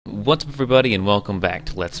What's up, everybody, and welcome back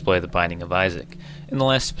to Let's Play The Binding of Isaac. In the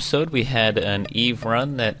last episode, we had an Eve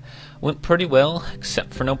run that went pretty well,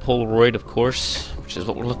 except for no Polaroid, of course, which is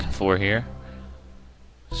what we're looking for here.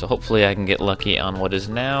 So hopefully I can get lucky on what is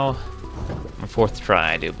now my fourth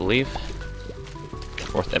try, I do believe.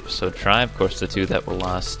 Fourth episode try, of course the two that were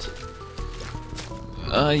lost.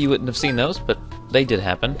 You wouldn't have seen those, but they did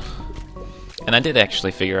happen. And I did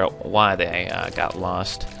actually figure out why they got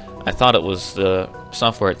lost. I thought it was the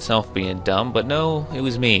software itself being dumb, but no, it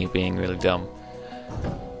was me being really dumb.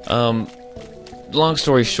 Long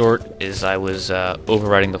story short is I was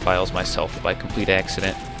overwriting the files myself by complete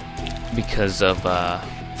accident because of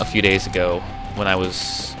a few days ago when I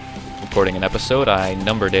was recording an episode. I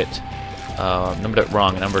numbered it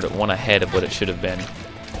wrong. I numbered it one ahead of what it should have been,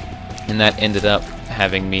 and that ended up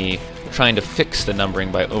having me trying to fix the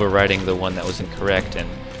numbering by overwriting the one that was incorrect, and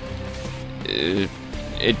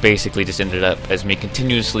it basically just ended up as me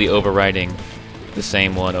continuously overwriting the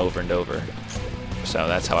same one over and over. So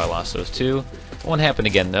that's how I lost those two. It won't happen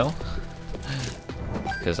again though,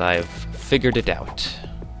 because I've figured it out.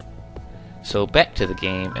 So back to the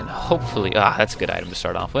game, and hopefully, that's a good item to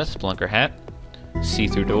start off with. Spelunker hat,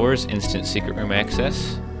 see-through doors, instant secret room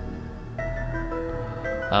access.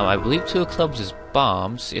 I believe two of clubs is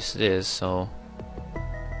bombs. Yes, it is. So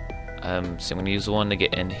I'm going to use one to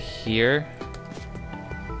get in here.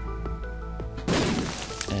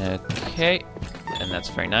 Okay, and that's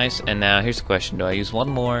very nice. And now here's the question: do I use one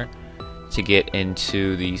more to get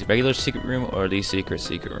into the regular secret room or the secret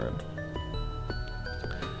room?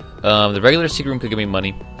 The regular secret room could give me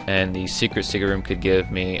money, and the secret room could give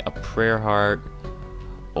me a prayer heart,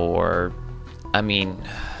 or, I mean,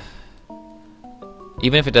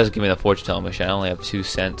 even if it does give me the fortune telling mission, I only have 2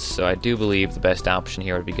 cents, so I do believe the best option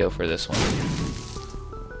here would be go for this one.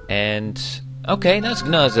 And, okay, that was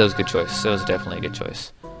a good choice. That was definitely a good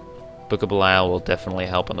choice. Book of Belial will definitely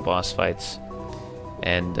help on the boss fights.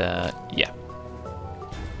 And, yeah.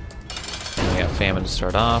 And we got Famine to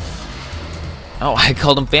start off. Oh, I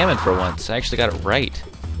called him Famine for once. I actually got it right.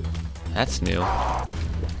 That's new.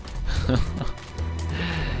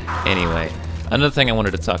 Anyway, another thing I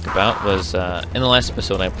wanted to talk about was, in the last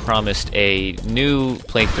episode I promised a new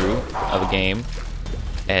playthrough of a game,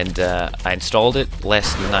 and I installed it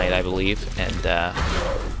last night, I believe, and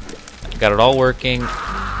got it all working,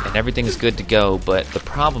 and everything's good to go, but the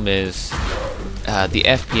problem is the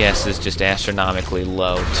FPS is just astronomically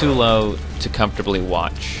low, too low to comfortably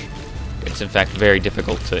watch. It's in fact very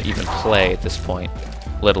difficult to even play at this point,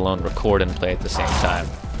 let alone record and play at the same time.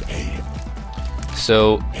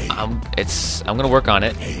 So I'm gonna work on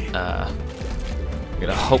it. I'm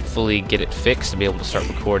gonna hopefully get it fixed and be able to start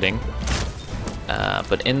recording.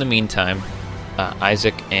 But in the meantime,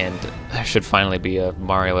 Isaac, and there should finally be a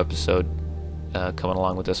Mario episode coming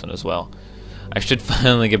along with this one as well. I should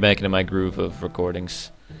finally get back into my groove of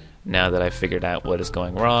recordings now that I've figured out what is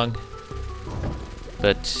going wrong.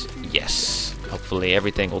 But yes, hopefully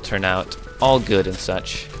everything will turn out all good and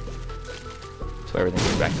such, so everything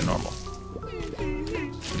goes back to normal.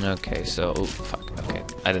 Okay, so, fuck, okay.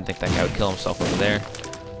 I didn't think that guy would kill himself over there.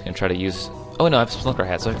 I'm gonna try to use... Oh no, I have a Spelunker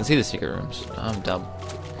hat, so I can see the secret rooms. I'm dumb.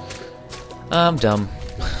 I'm dumb.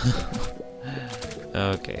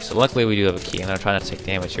 Okay, so luckily we do have a key. I'm gonna try not to take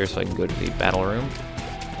damage here so I can go to the battle room,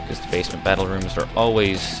 because the basement battle rooms are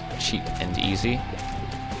always cheap and easy.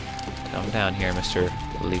 Come down here, Mr.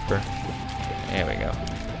 Leaper. There we go.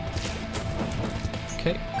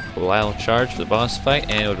 Okay, Belial charge for the boss fight,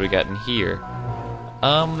 and what do we got in here?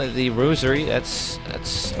 The rosary, that's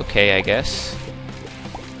okay, I guess.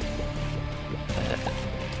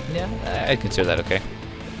 Yeah, I'd consider that okay.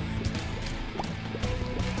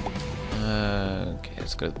 Okay,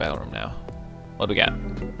 let's go to the battle room now. What do we got?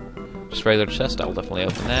 Just regular chest, I'll definitely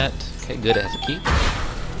open that. Okay, good, it has a key.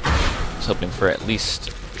 I was hoping for at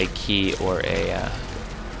least a key or a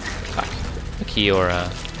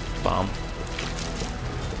bomb.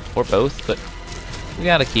 Or both, but we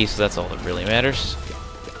got a key, so that's all that really matters.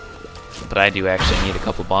 But I do actually need a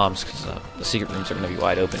couple bombs, because the secret rooms are going to be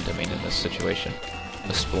wide open to me in this situation.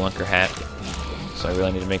 The Spelunker hat. So I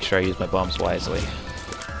really need to make sure I use my bombs wisely.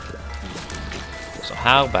 So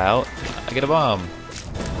how about I get a bomb?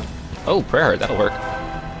 Oh, prayer heart, that'll work.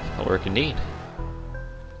 That'll work indeed.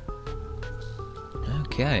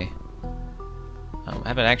 Okay. I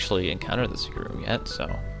haven't actually encountered the secret room yet, so...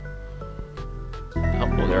 Oh,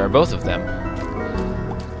 well, there are both of them.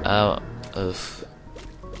 Let's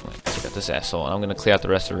get this asshole, and I'm gonna clear out the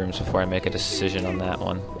rest of the rooms before I make a decision on that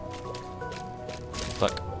one.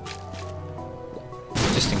 Fuck.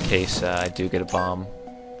 Just in case I do get a bomb.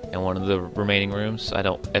 in one of the remaining rooms.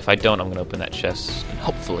 If I don't, I'm gonna open that chest and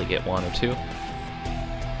hopefully get one or two.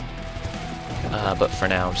 But for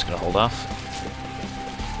now, I'm just gonna hold off,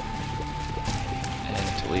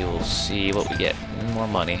 and we will see what we get. More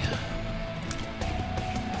money.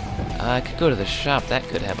 I could go to the shop. That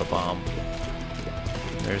could have a bomb.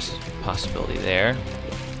 There's a possibility there,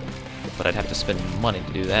 but I'd have to spend money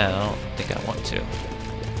to do that. I don't think I want to.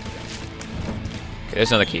 Okay,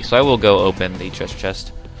 there's another key, so I will go open the treasure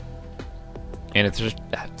chest. And if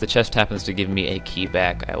the chest happens to give me a key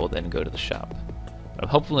back, I will then go to the shop. I'm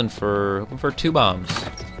hoping for 2 bombs.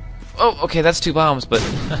 Oh, okay, that's 2 bombs, but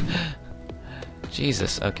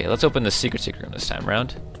Jesus. Okay, let's open the secret room this time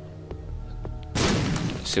around.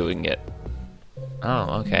 Let's see what we can get.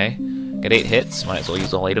 Oh, okay. Get 8 hits. Might as well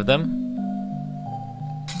use all 8 of them.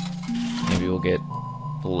 Maybe we'll get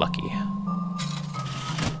lucky.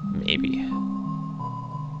 Maybe.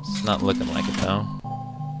 It's not looking like it though.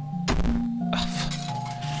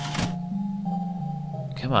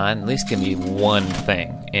 Come on, at least give me one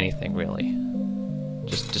thing. Anything, really.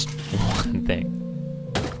 Just one thing.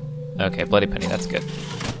 Okay, Bloody Penny, that's good.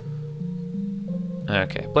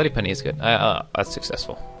 Okay, Bloody Penny is good. That's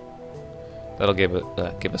successful. That'll give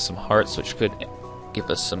us some hearts, which could give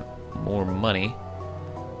us some more money.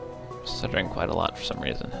 Stuttering quite a lot for some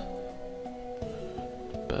reason.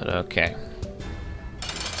 But okay.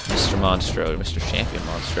 Mr. Monstro, Mr. Champion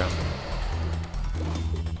Monstro.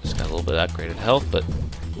 Just got a little bit of upgraded health, but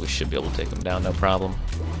we should be able to take him down, no problem.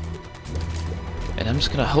 And I'm just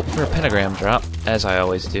gonna hope for a pentagram drop, as I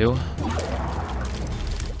always do.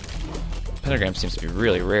 Pentagram seems to be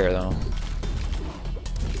really rare, though.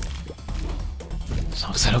 As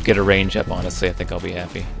long as I don't get a range up, honestly, I think I'll be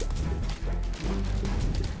happy.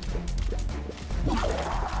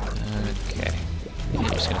 Okay. You're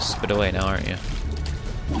just gonna spit away now, aren't you?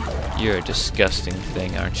 You're a disgusting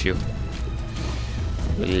thing, aren't you?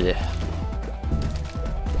 Blech.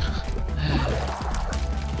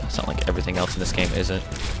 It's not like everything else in this game isn't.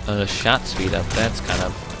 Shot speed up, that's kind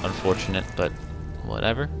of unfortunate, but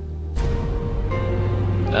whatever.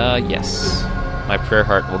 Yes. My prayer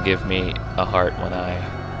heart will give me a heart when I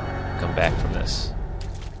come back from this.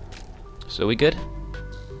 So we good?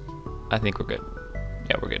 I think we're good.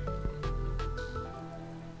 Yeah, we're good.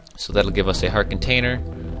 So that'll give us a heart container,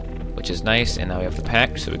 which is nice, and now we have the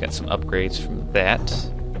pack, so we got some upgrades from that,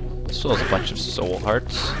 as well as a bunch of soul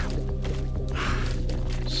hearts.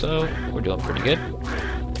 So we're doing pretty good.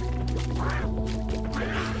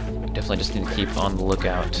 We definitely just need to keep on the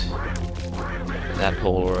lookout for that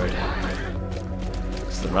Polaroid,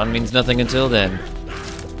 because the run means nothing until then.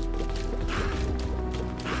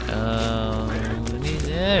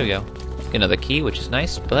 There we go. Another key, which is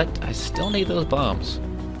nice, but I still need those bombs.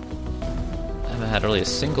 I haven't had really a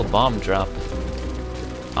single bomb drop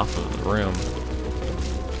off of the room.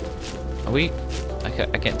 Are we? I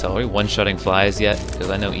can't tell. Are we one-shotting flies yet? Because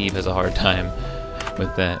I know Eve has a hard time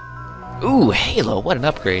with that. Ooh, Halo! What an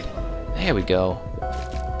upgrade! There we go.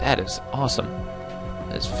 That is awesome.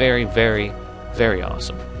 That is very, very, very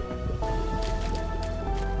awesome.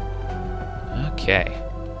 Okay.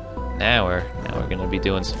 Now we're gonna be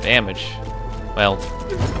doing some damage. Well,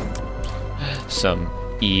 some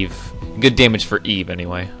Eve. Good damage for Eve,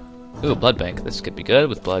 anyway. Ooh, blood bank. This could be good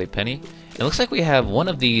with Bloody Penny. It looks like we have one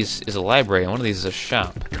of these is a library and one of these is a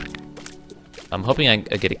shop. I'm hoping I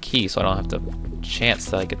get a key so I don't have to chance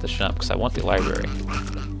that I get the shop, because I want the library.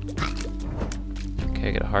 Okay,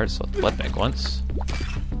 I get a heart, so blood bank once.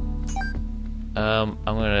 I'm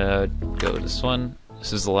gonna go to this one.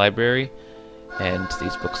 This is the library, and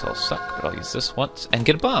these books all suck, but I'll use this once and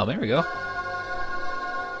get a bomb. There we go.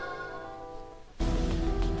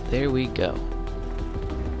 There we go.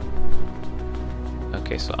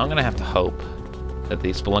 Okay, so I'm gonna have to hope that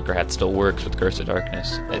the Spelunker hat still works with Curse of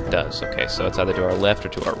Darkness. It does. Okay, so it's either to our left or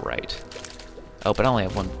to our right. Oh, but I only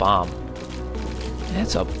have one bomb.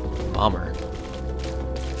 That's a bummer.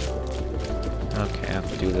 Okay, I have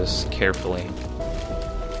to do this carefully.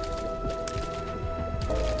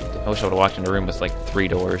 I wish I would have walked into a room with like 3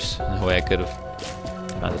 doors. That way I could have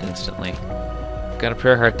found it instantly. Got a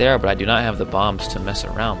prayer heart there, but I do not have the bombs to mess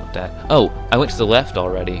around with that. Oh, I went to the left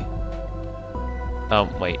already. Oh,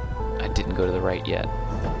 wait. I didn't go to the right yet.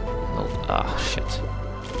 Oh, shit.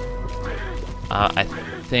 I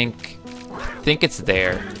think it's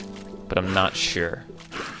there, but I'm not sure.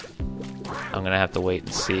 I'm gonna have to wait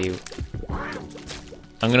and see.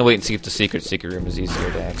 I'm gonna wait and see if the secret room is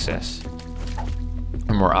easier to access.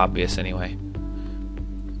 Or more obvious, anyway.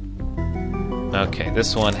 Okay,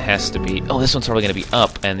 this one has to be... Oh, this one's probably gonna be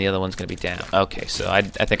up, and the other one's gonna be down. Okay, so I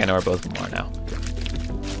think I know where both of them are now.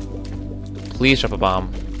 Please drop a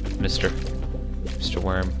bomb. Mr.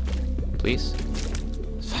 Worm. Please?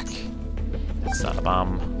 Fuck. That's not a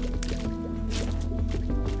bomb.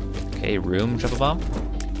 Okay, room, drop a bomb?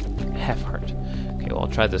 Half heart. Okay, well, I'll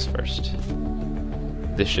try this first.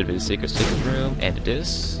 This should be the secret room, and it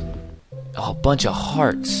is. Oh, a bunch of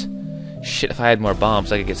hearts. Shit, if I had more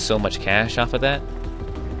bombs, I could get so much cash off of that.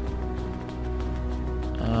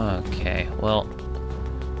 Okay, well,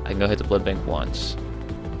 I can go hit the blood bank once.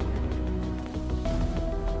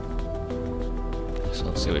 So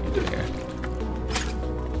let's see what we can do here.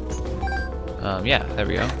 Yeah, there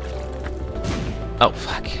we go. Oh,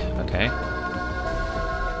 fuck. Okay.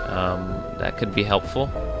 That could be helpful.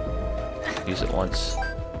 Use it once.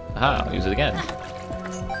 Aha, I'll use it again.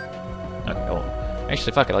 Okay, well,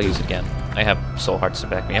 actually, fuck it, I'll use it again. I have soul hearts to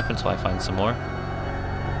back me up until I find some more.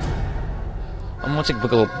 I'm gonna take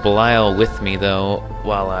Belial with me, though,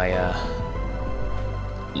 while I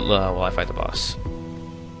fight the boss.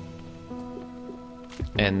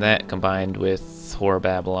 And that combined with Horror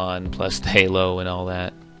Babylon plus the Halo and all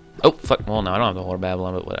that. Oh, fuck, well, no, I don't have the Horror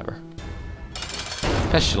Babylon, but whatever.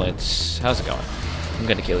 Pestilence, how's it going? I'm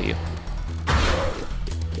gonna kill you.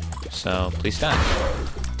 So, please die.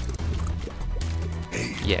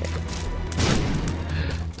 Yay.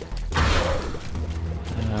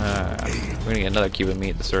 We're gonna get another cube of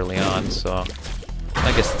meat this early on, so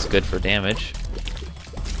I guess it's good for damage.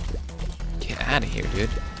 Get out of here, dude.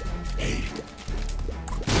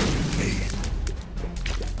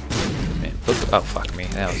 Man, oh, fuck me.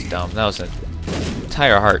 That was dumb. That was an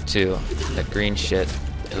entire heart, too. That green shit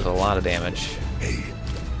is a lot of damage.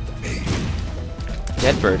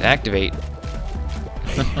 Deadbird, activate.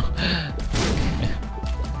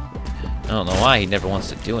 I don't know why he never wants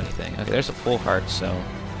to do anything. Okay, there's a full heart, so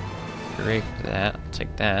great for that. I'll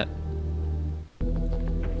take that.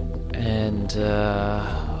 And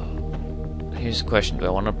here's the question: do I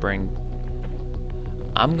want to bring?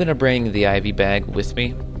 I'm gonna bring the IV bag with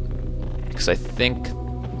me because I think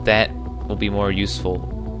that will be more useful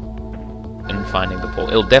in finding the Pol.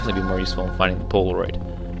 It'll definitely be more useful in finding the Polaroid.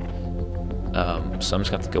 So I'm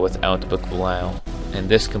just gonna have to go without the Book of Belial, and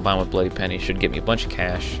this combined with Bloody Penny should get me a bunch of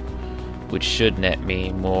cash, which should net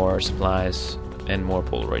me more supplies and more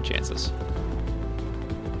Polaroid chances.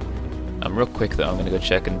 Real quick though, I'm gonna go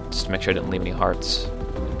check and just make sure I didn't leave any hearts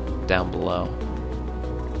down below.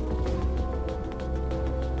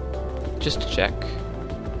 Just to check.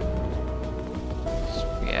 Just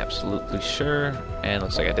to be absolutely sure. And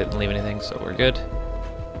looks like I didn't leave anything, so we're good.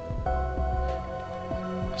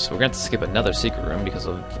 So we're going to have to skip another secret room because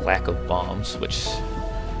of lack of bombs, which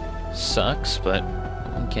sucks, but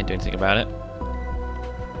we can't do anything about it.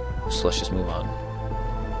 So let's just move on.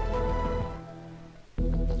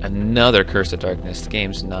 Another Curse of Darkness. The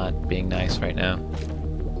game's not being nice right now.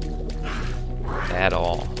 At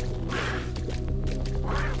all.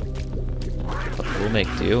 But we'll make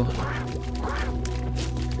do.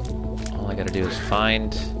 All I gotta do is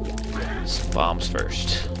find some bombs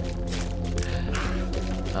first.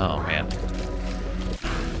 Oh man.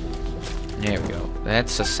 There we go.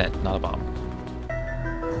 That's a scent, not a bomb.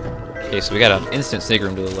 Okay, so we got an instant sneak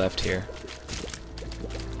room to the left here.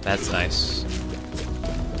 That's nice.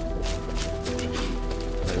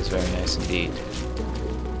 That is very nice indeed.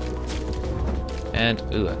 And,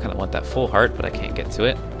 ooh, I kind of want that full heart, but I can't get to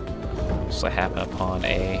it. So I happen upon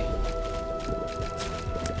a...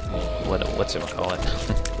 what's it call it?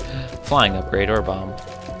 Flying upgrade or bomb.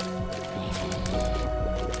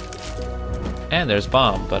 And there's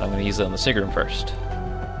bomb, but I'm going to use it on the secret room first.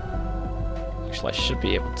 Actually, I should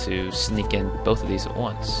be able to sneak in both of these at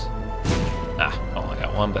once. Ah, oh, I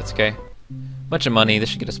got one, but that's okay. Bunch of money. This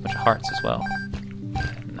should get us a bunch of hearts as well.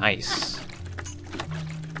 Nice.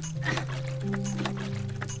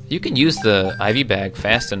 You can use the IV bag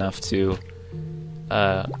fast enough to,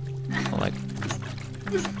 like,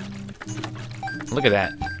 look at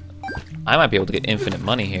that. I might be able to get infinite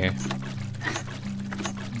money here.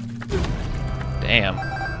 Damn.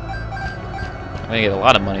 I'm gonna get a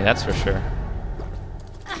lot of money, that's for sure.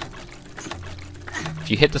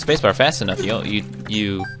 If you hit the spacebar fast enough,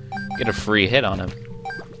 you get a free hit on him.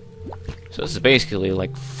 So this is basically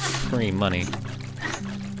like free money.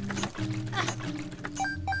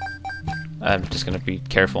 I'm just gonna be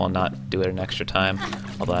careful and not do it an extra time,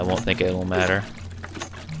 although I won't think it'll matter.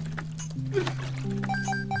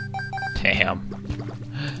 Damn.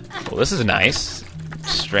 Well, this is nice.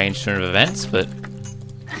 Strange turn of events, but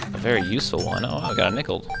a very useful one. Oh, I got a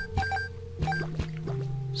nickel.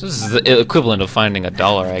 So this is the equivalent of finding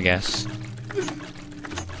 $1, I guess.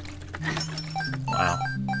 Wow.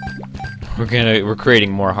 We're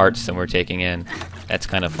creating more hearts than we're taking in. That's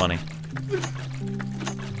kind of funny.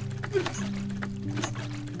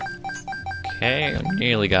 Okay, I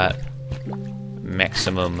nearly got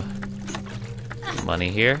maximum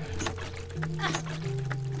money here.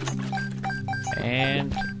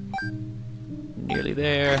 And nearly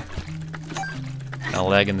there. Kinda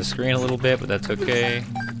lagging the screen a little bit, but that's okay.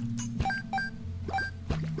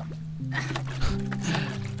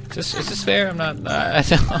 Is this fair? I'm not...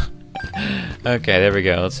 Okay, there we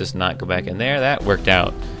go. Let's just not go back in there. That worked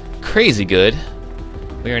out crazy good.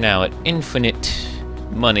 We are now at infinite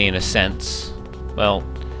money in a sense. Well,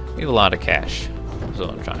 we have a lot of cash. That's what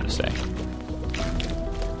I'm trying to say.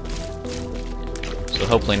 So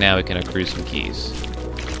hopefully now we can accrue some keys.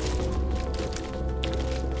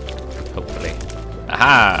 Hopefully.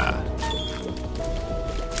 Aha!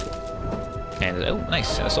 And, oh,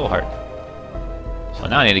 nice, a soul heart. So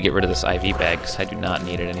now I need to get rid of this IV bag, because I do not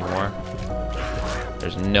need it anymore.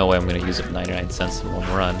 There's no way I'm going to use up 99 cents in one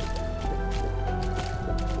run.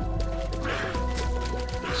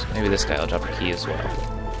 So maybe this guy will drop a key as well.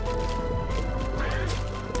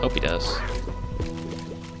 Hope he does.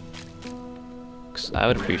 Because I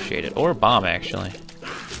would appreciate it. Or a bomb, actually.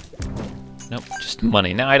 Nope, just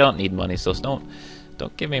money. Now I don't need money, so don't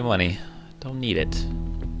give me money. Don't need it.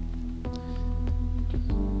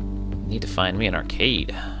 Need to find me an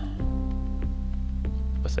arcade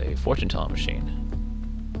with a fortune-telling machine.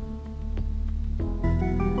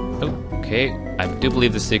 Okay, I do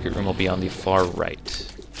believe the secret room will be on the far right,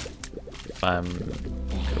 if I'm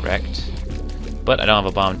correct. But I don't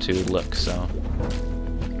have a bomb to look, so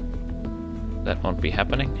that won't be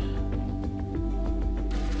happening.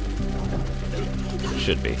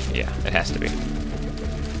 Should be, yeah, it has to be.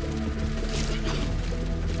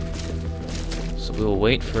 So we will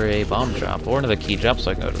wait for a bomb drop or another key drop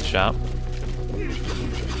so I can go to the shop.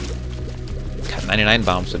 God, 99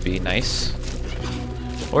 bombs would be nice.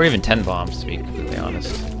 Or even 10 bombs, to be completely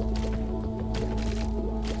honest.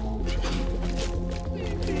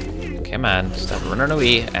 Come on, stop running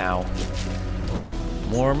away. Ow.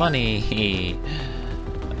 More money.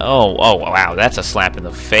 Oh, wow, that's a slap in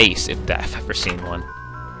the face if I've ever seen one.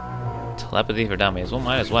 Telepathy for dummies. Well,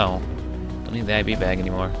 might as well. Don't need the IB bag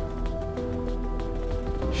anymore.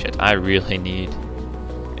 Shit, I really need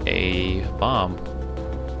a bomb.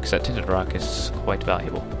 Because that tinted rock is quite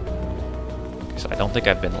valuable. So I don't think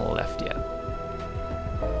I've been left yet.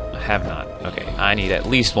 I have not. Okay, I need at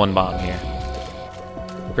least one bomb here.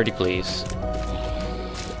 Pretty please.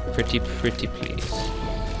 Pretty please.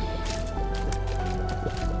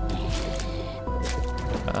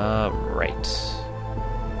 Right.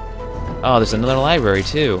 Oh, there's another library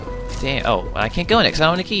too. Damn. Oh, I can't go in it because I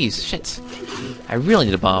don't have any keys. Shit. I really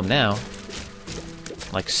need a bomb now.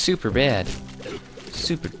 Like super bad.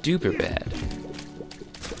 Super duper bad.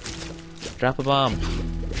 Drop a bomb.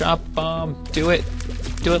 Drop a bomb. Do it.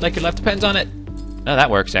 Do it like your life depends on it. Oh, that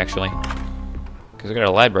works actually. Because we got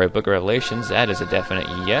a library, Book of Revelations. That is a definite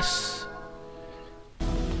yes.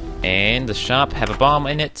 And the shop have a bomb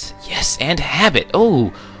in it. Yes, and have it.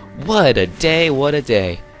 Oh, what a day, what a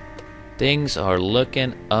day. Things are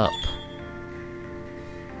looking up.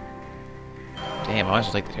 Damn, I might as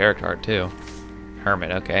well take the tarot card too.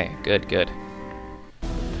 Hermit, okay, good.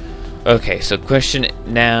 Okay, so question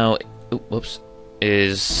now, whoops,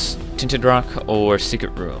 is Tinted Rock or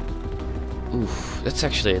Secret Room? Oof, that's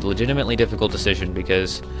actually a legitimately difficult decision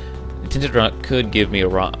because Tinted Rock could give me a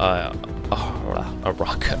rock, it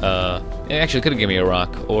actually could give me a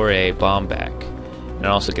rock or a bomb back. And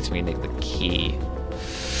it also gets me the key.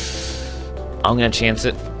 I'm gonna chance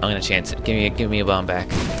it. Give me a bomb back.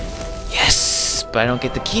 Yes, but I don't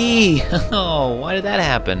get the key. Oh, why did that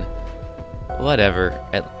happen? Whatever.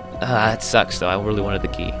 It sucks though. I really wanted the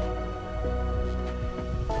key.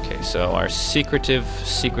 Okay, so our secret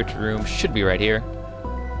room should be right here.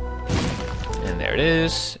 And there it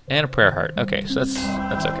is. And a prayer heart. Okay, so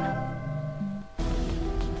that's okay.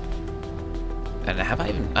 And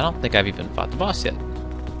I don't think I've even fought the boss yet.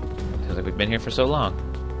 Seems like we've been here for so long.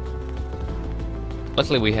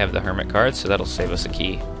 Luckily we have the hermit card, so that'll save us a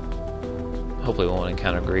key. Hopefully we won't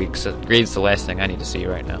encounter greed, because greed's the last thing I need to see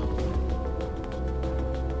right now.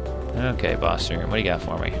 Okay, boss room, what do you got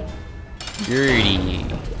for me? Gertie.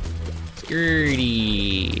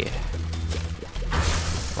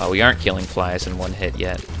 Wow, we aren't killing flies in one hit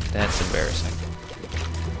yet. That's embarrassing.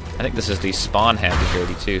 I think this is the spawn happy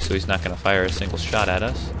Gertie too, so he's not going to fire a single shot at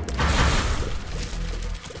us.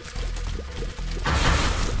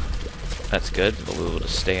 That's good, we'll be able to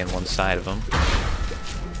stay in one side of him.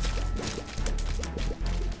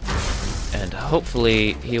 And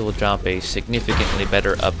hopefully he will drop a significantly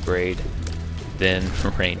better upgrade than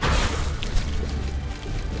Ranger.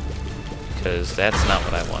 Because that's not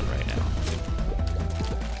what I want right now.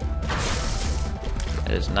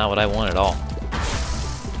 That is not what I want at all.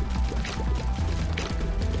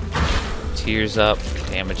 Tears up,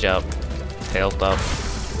 damage up, health up.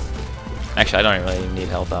 Actually, I don't even really need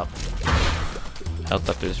health up. Health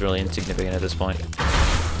up is really insignificant at this point.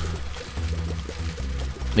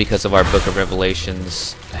 Because of our Book of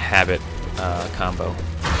Revelations habit combo.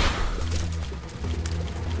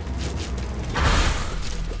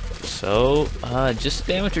 So, just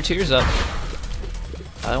damage your tears up.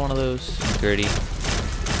 I want one of those, Gertie.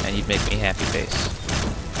 And you'd make me happy face.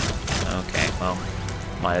 Okay, well,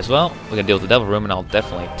 might as well. We're gonna deal with the Devil Room, and I'll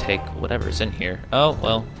definitely take whatever's in here. Oh,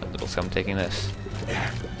 well, looks like I'm taking this.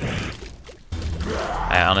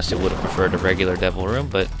 I honestly would have preferred a regular Devil Room,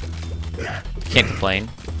 but can't complain.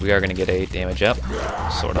 We are gonna get a damage up.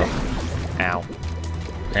 Sort of. Ow.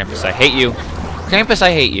 Krampus, I hate you. Krampus,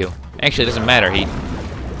 I hate you. Actually, it doesn't matter. He...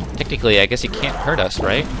 Technically, I guess he can't hurt us,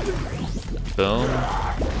 right? Boom.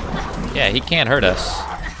 Yeah, he can't hurt us.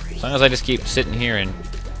 As long as I just keep sitting here and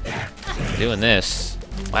doing this.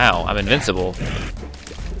 Wow, I'm invincible.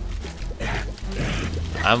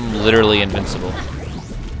 I'm literally invincible.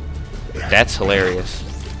 That's hilarious.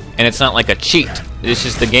 And it's not like a cheat. It's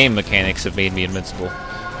just the game mechanics have made me invincible.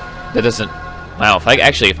 That doesn't... Wow,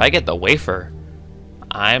 if I get the wafer,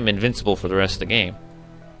 I'm invincible for the rest of the game.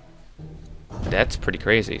 That's pretty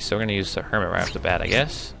crazy. So we're going to use the Hermit right off the bat, I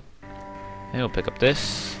guess. And we'll pick up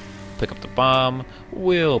this. Pick up the bomb.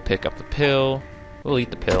 We'll pick up the pill. We'll eat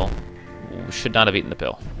the pill. We should not have eaten the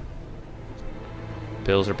pill.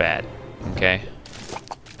 Pills are bad. Okay.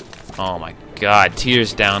 Oh my god.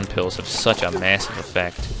 Tears down pills have such a massive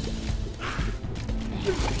effect.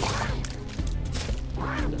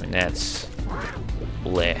 I mean, that's...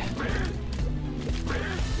 bleh.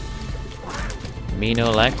 Me no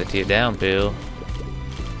like the tear down pill.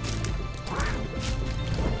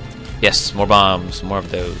 Yes, more bombs, more of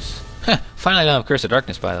those. Finally don't have Curse of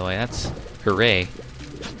Darkness, by the way. That's hooray.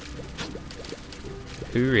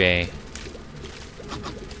 Hooray.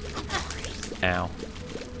 Ow.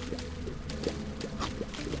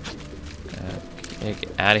 Okay,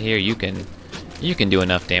 get out of here. You can do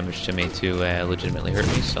enough damage to me to legitimately hurt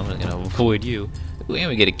me, so I'm just gonna avoid you. Ooh, and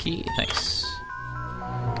we get a key. Nice.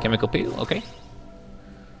 Chemical peel, okay.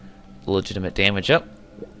 Legitimate damage up.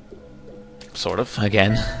 Sort of,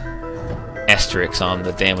 again. Asterisks on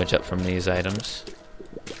the damage up from these items.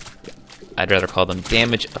 I'd rather call them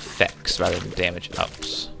damage effects rather than damage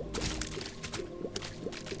ups.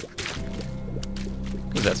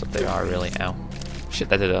 Because that's what they are, really. Ow. Shit,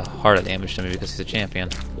 that did a heart of damage to me because he's a champion.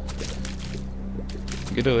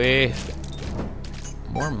 Get away.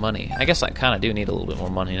 More money. I guess I kind of do need a little bit more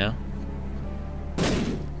money now.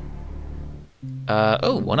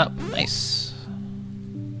 Oh, 1 up. Nice.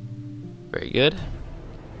 Very good.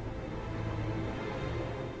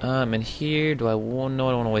 In here, do I want... No,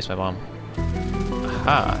 I don't want to waste my bomb.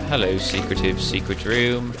 Aha, hello, secret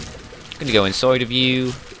room. I'm gonna go inside of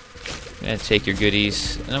you. I'm gonna take your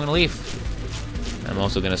goodies, and I'm gonna leave. I'm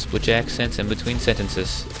also gonna switch accents in between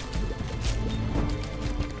sentences.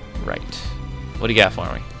 Right. What do you got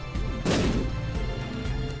for me?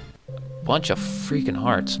 Bunch of freaking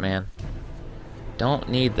hearts, man. Don't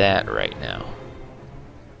need that right now.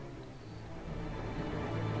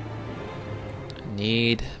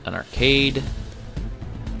 Need an arcade.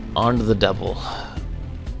 On the double.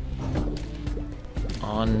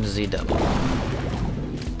 On the double.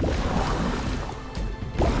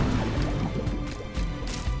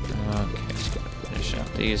 Okay, just gotta finish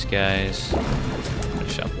up these guys.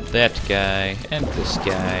 Finish up that guy and this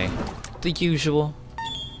guy. The usual.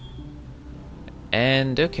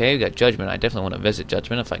 And okay, we got Judgment. I definitely want to visit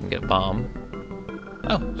Judgment if I can get a bomb.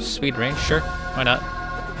 Oh, speed range, sure. Why not?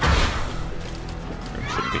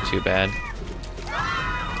 Shouldn't be too bad.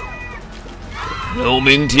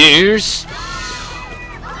 Roaming tears.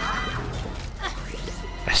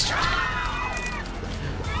 Bastard.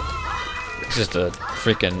 This is the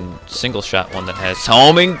freaking single shot one that has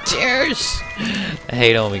homing tears. I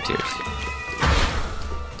hate homing tears.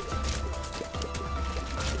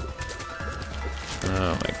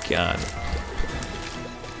 Oh my god.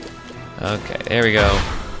 Okay, there we go.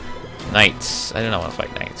 Knights. I do not want to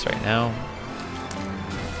fight knights right now.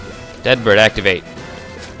 Deadbird, activate.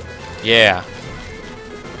 Yeah.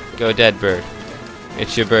 Go Deadbird.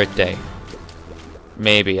 It's your birthday.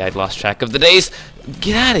 Maybe. I'd lost track of the days.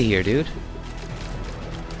 Get out of here, dude.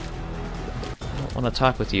 I don't want to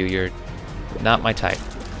talk with you. You're not my type.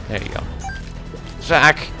 There you go.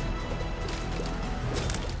 Zack!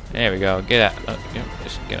 There we go. Get out. Oh, yep,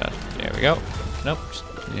 just get out. There we go. Nope.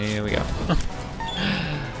 There we go.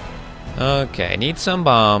 Okay, need some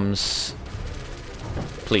bombs.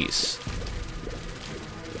 Please.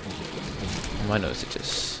 my nose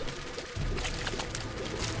itches.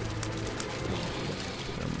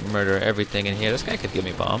 Murder everything in here. This guy could give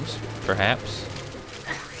me bombs, perhaps.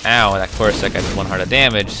 Ow, and of course that guy did 1 heart of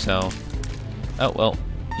damage, so... Oh, well,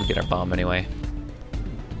 we get our bomb anyway.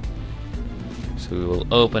 So we will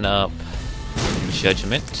open up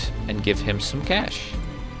Judgment and give him some cash.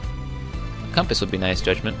 A compass would be nice,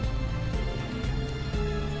 Judgment.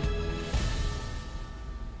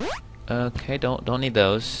 Okay, don't need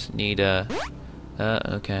those. Need okay,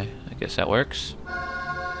 I guess that works.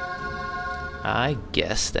 I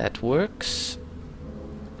guess that works.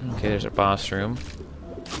 Okay, there's our boss room.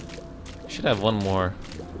 Should have one more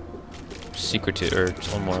secret or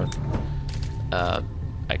one more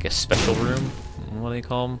I guess special room. What do they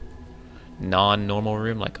call them? Non-normal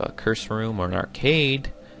room, like a curse room or an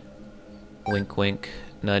arcade. Wink wink,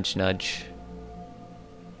 nudge nudge.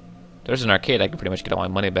 There's an arcade, I can pretty much get all my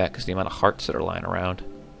money back because the amount of hearts that are lying around.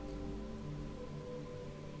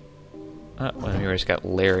 Well, here we just got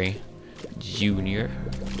Larry Jr.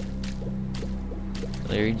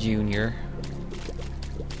 Larry Jr.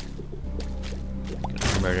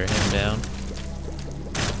 Gonna murder him down.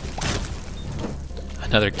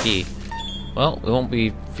 Another key. Well, we won't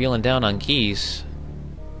be feeling down on keys.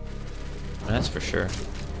 That's for sure.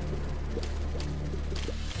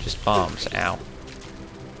 Just bombs. Ow.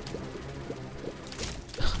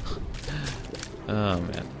 Oh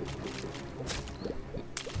man.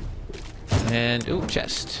 And ooh,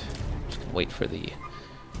 chest. Just gonna wait for the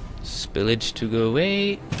spillage to go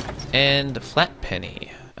away. And a flat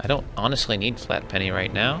penny. I don't honestly need flat penny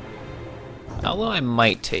right now. Although I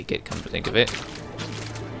might take it, come to think of it.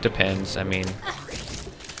 Depends, I mean,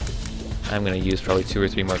 I'm gonna use probably 2 or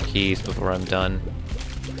 3 more keys before I'm done.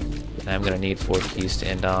 And I'm gonna need 4 keys to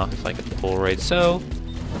end off if I get the Polaroid, so...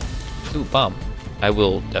 Ooh, bomb. I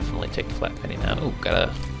will definitely take the flat penny now. Ooh, got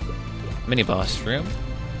a mini-boss room.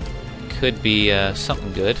 Could be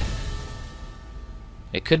something good.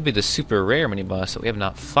 It could be the super rare mini-boss that we have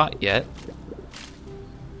not fought yet.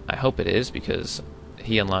 I hope it is, because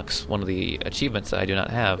he unlocks one of the achievements that I do not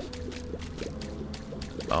have.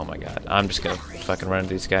 Oh my god, I'm just gonna fucking run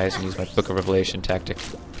into these guys and use my Book of Revelation tactic.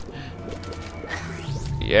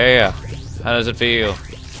 Yeah! How does it feel?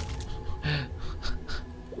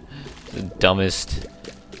 The dumbest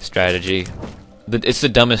strategy. It's the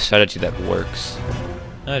dumbest strategy that works.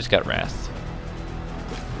 I just got Wrath.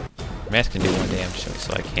 Wrath can do 1 damage,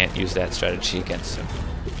 so I can't use that strategy against him.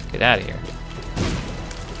 Get out of here.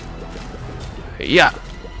 Yeah!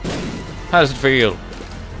 How does it feel?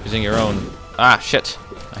 Using your own... Ah, shit!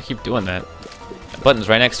 I keep doing that. The button's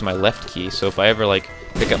right next to my left key, so if I ever, like,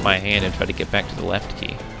 pick up my hand and try to get back to the left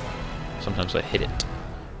key, sometimes I hit it.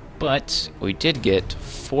 But we did get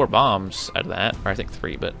 4 bombs out of that, or I think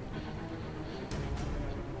 3, but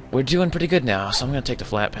we're doing pretty good now, so I'm gonna take the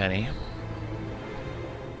flat penny.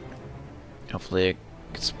 Hopefully I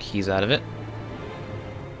get some keys out of it.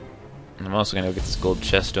 And I'm also gonna go get this gold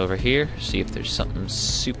chest over here, see if there's something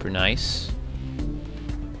super nice.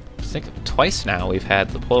 I think twice now we've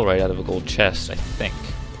had the Polaroid out of a gold chest, I think.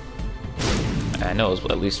 I know it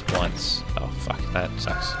was at least once. Oh fuck, that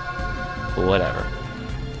sucks. Whatever.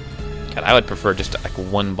 God, I would prefer just like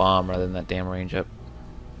 1 bomb rather than that damn range up.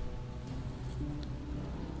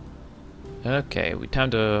 Okay, we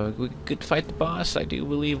could fight the boss. I do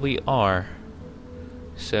believe we are.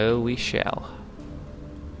 So we shall.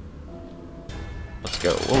 Let's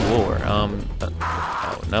go. Whoa.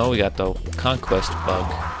 Oh no, we got the conquest bug.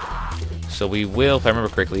 So we will, if I remember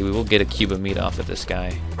correctly, we will get a cube of meat off of this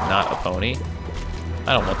guy, not a pony.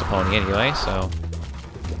 I don't want the pony anyway, so.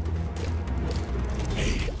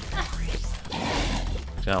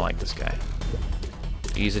 I don't like this guy.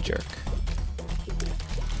 He's a jerk.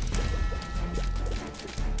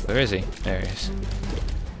 Where is he? There he is.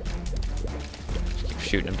 Just keep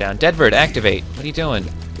shooting him down. Deadbird, activate! What are you doing?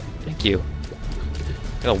 Thank you.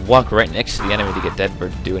 Gotta walk right next to the enemy to get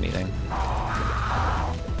Deadbird to do anything.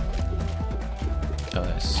 Oh,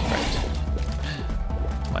 that's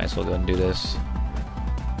right. Might as well go and do this.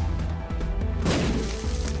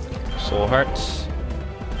 Soul Hearts.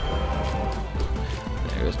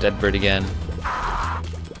 There goes Deadbird again.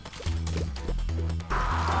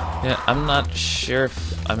 Yeah, I'm not sure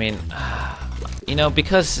if... I mean... You know,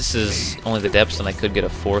 because this is only the depths and I could get a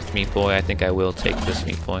 4th Meat Boy, I think I will take this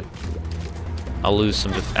Meat Boy. I'll lose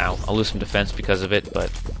some I'll lose some defense because of it,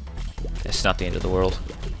 but it's not the end of the world.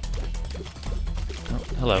 Oh,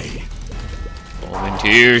 hello.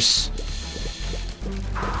 Volunteers!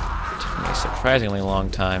 Took me a surprisingly long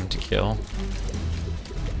time to kill.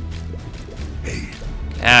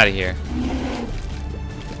 Get out of here.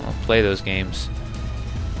 I don't play those games.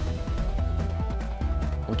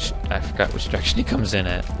 I forgot which direction he comes in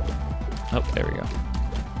at. Oh, there we go.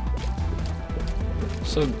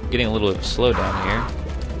 So getting a little slow down here.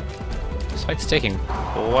 This fight's taking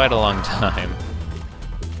quite a long time.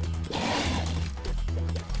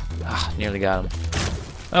 Ah, nearly got him.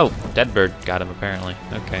 Oh, Dead Bird got him apparently.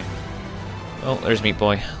 Okay. Well, there's Meat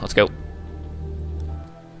Boy. Let's go.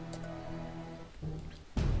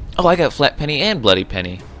 Oh, I got Flat Penny and Bloody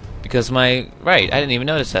Penny. Because right, I didn't even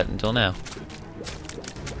notice that until now.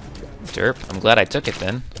 Derp. I'm glad I took it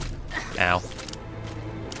then. Ow. So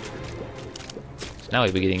now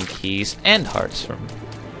we'll be getting keys and hearts from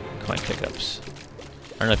coin pickups.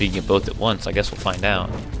 I don't know if you can get both at once. I guess we'll find out.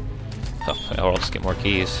 Oh, or I'll just get more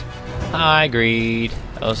keys. Hi, Greed.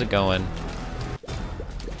 How's it going?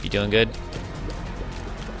 You doing good?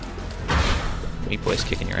 Meat Boy's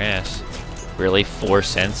kicking your ass. Really? 4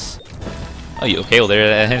 cents? Oh, you okay? Well, there.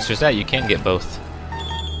 That answers that. You can get both.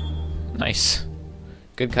 Nice.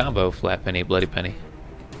 Good combo, Flat Penny, Bloody Penny.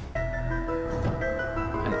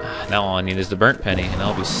 And, now all I need is the Burnt Penny, and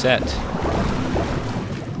I'll be set.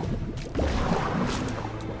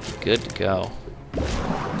 Good to go.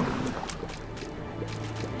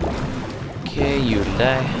 Okay, you'll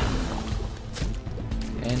die.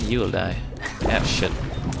 And you'll die. Ah, shit.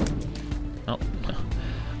 Oh,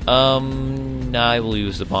 no. I will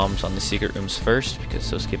use the bombs on the secret rooms first, because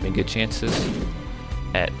those give me good chances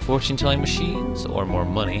at fortune-telling machines, or more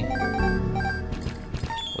money.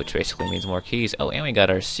 Which basically means more keys. Oh, and we got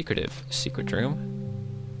our secret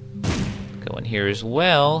room. Go in here as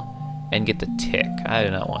well, and get the tick. I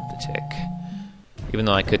do not want the tick. Even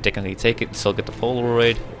though I could technically take it and still get the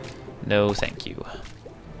Polaroid. No, thank you.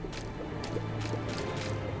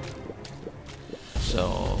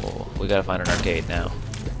 So, we gotta find an arcade now.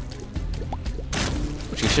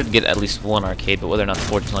 Which we should get at least one arcade, but whether or not the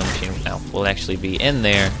fortune-telling machine now will actually be in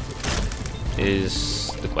there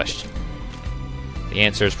is the question. The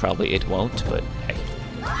answer is probably it won't, but hey,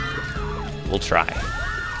 we'll try.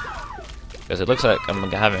 Because it looks like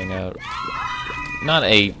I'm having not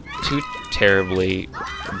a too terribly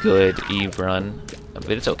good Eve run,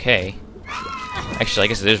 but it's okay. Actually, I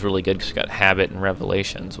guess it is really good because we got Habit and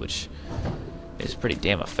Revelations, which is pretty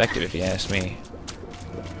damn effective if you ask me.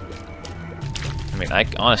 I mean, I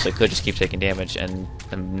honestly could just keep taking damage, and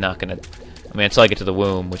I'm not gonna. I mean, until I get to the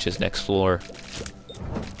womb, which is next floor,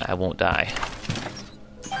 I won't die.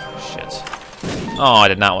 Shit. Oh, I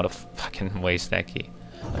did not want to fucking waste that key.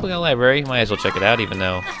 We got a library. Might as well check it out, even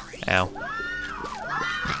though, ow,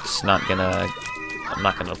 it's not gonna. I'm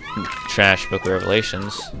not gonna trash Book of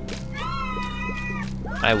Revelations.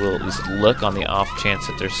 I will at least look on the off chance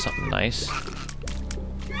that there's something nice.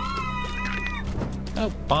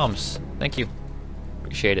 Oh, bombs. Thank you.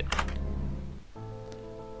 Appreciate it.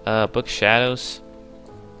 Book Shadows.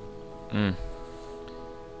 You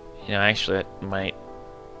know, actually, that might.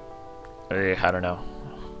 I don't know.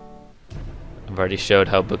 I've already showed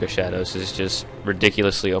how Book of Shadows is just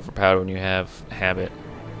ridiculously overpowered when you have Habit.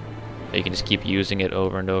 You can just keep using it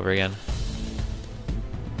over and over again.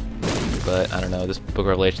 But, I don't know, this Book of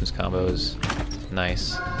Revelations combo is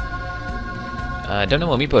nice. I don't know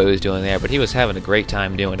what Meat Boy was doing there, but he was having a great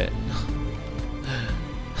time doing it.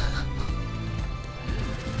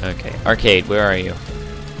 Okay, arcade, where are you?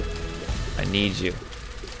 I need you.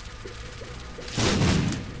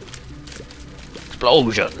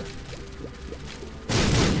 Explosion!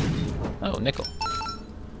 Oh, nickel.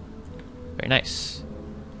 Very nice.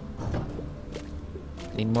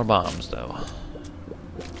 Need more bombs, though.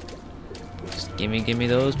 Just gimme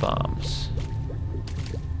those bombs.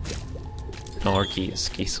 No more keys.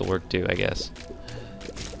 Keys will work too, I guess.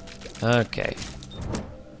 Okay.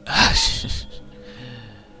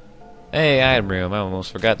 Hey, item room. I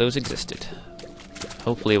almost forgot those existed.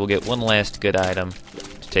 Hopefully we'll get one last good item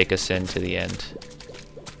to take us into the end.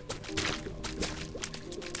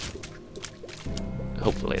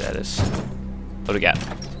 Hopefully that is. What do we got?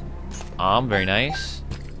 Very nice.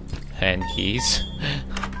 And keys.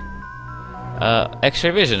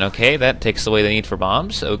 X-ray vision, okay, that takes away the need for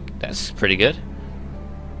bombs, so that's pretty good.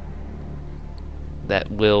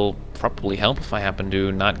 That will probably help if I happen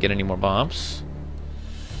to not get any more bombs.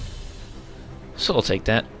 So I'll take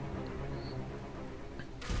that.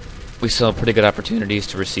 We still have pretty good opportunities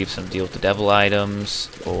to receive some Deal with the Devil items,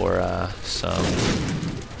 or some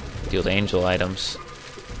Deal with Angel items.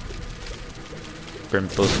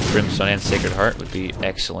 Both Brimstone and Sacred Heart would be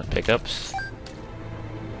excellent pickups.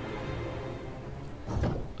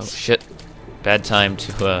 Oh shit. Bad time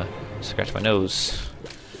to scratch my nose.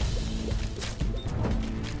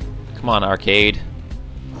 Come on, arcade.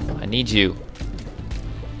 I need you.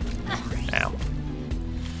 Ow.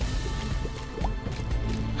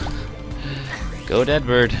 Go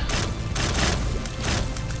Deadbird.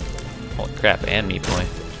 Holy crap, and Meat Boy.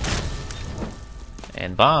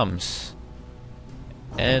 And bombs.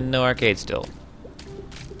 And no arcade still.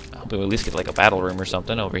 I hope we at least get like a battle room or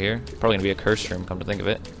something over here. Probably gonna be a curse room, come to think of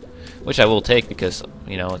it. Which I will take because,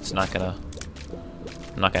 you know, it's not gonna...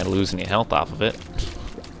 I'm not gonna lose any health off of it.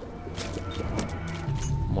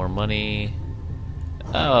 More money.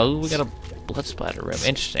 Oh, we got a blood splatter room.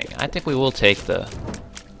 Interesting. I think we will take the...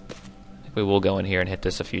 I think we will go in here and hit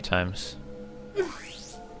this a few times.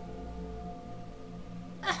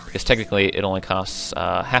 Because technically it only costs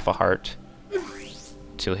half a heart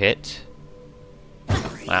to hit.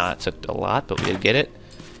 Wow, that took a lot, but we did get it.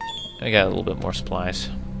 We got a little bit more supplies.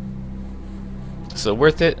 So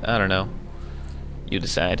worth it? I don't know. You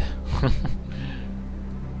decide.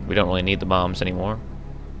 We don't really need the bombs anymore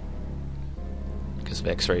because of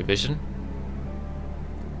X-ray vision.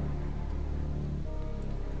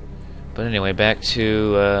 But anyway, back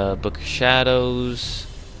to Book of Shadows.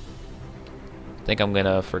 I think I'm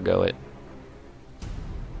gonna forgo it.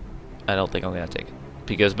 I don't think I'm gonna take it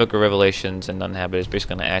because Book of Revelations and Uninhabit is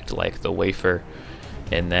basically gonna act like the wafer,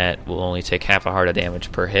 and that will only take half a heart of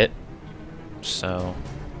damage per hit. So,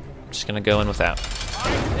 I'm just gonna go in without. How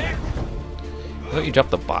about you drop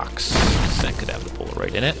the box? That could have the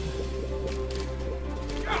Polaroid in it.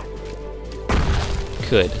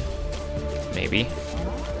 Could. Maybe.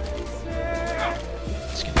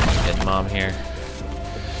 Let's get Dead Mom here.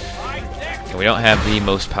 And we don't have the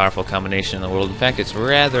most powerful combination in the world. In fact, it's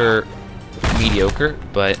rather mediocre,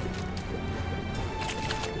 but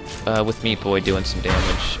with Meat Boy doing some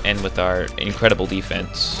damage, and with our incredible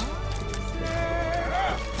defense,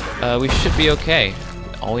 we should be okay.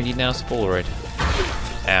 All we need now is Polaroid.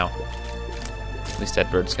 Ow. At least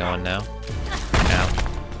Deadbird's going now. Ow.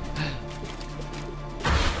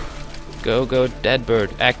 Go, go,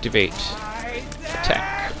 Deadbird. Activate.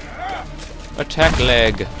 Attack. Attack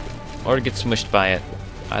leg. Or get smushed by it.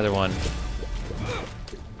 Either one.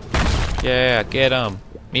 Yeah, get him.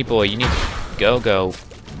 Meat Boy, you need go, go.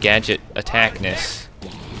 Gadget attackness.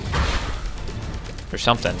 Or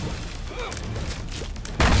something.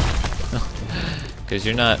 Because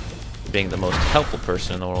you're not being the most helpful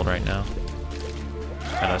person in the world right now.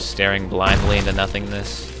 Kind of staring blindly into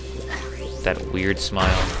nothingness. That weird smile.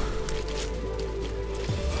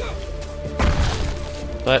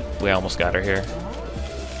 But we almost got her here.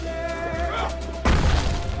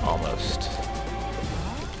 Almost.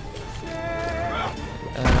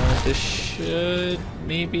 This should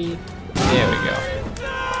maybe... There we go.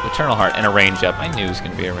 Eternal Heart and a range up. I knew it was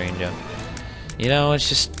going to be a range up. You know, it's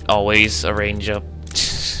just always a range up.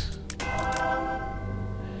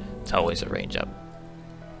 It's always a range up.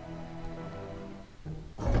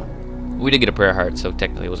 We did get a prayer heart, so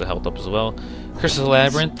technically it was a health up as well. Curse of the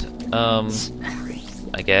Labyrinth.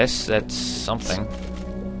 I guess that's something.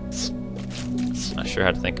 Not sure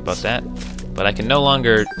how to think about that. But I can no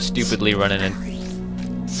longer stupidly run in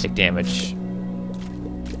and take damage.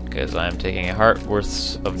 Because I'm taking a heart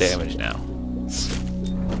worth of damage now.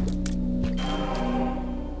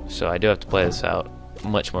 So I do have to play this out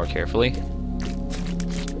much more carefully.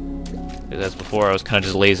 Because as before, I was kind of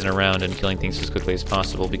just lazing around and killing things as quickly as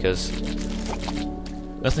possible because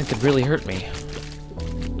nothing could really hurt me.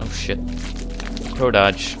 Oh shit. Pro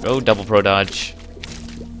dodge. Oh, double pro dodge.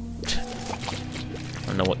 I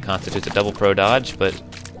don't know what constitutes a double pro dodge, but...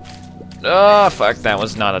 Oh, fuck, that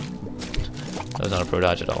was not a pro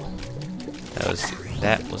dodge at all.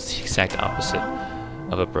 That was the exact opposite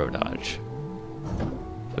of a pro dodge.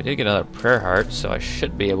 We did get another prayer heart, so I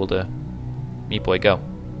should be able to... Meat Boy, go.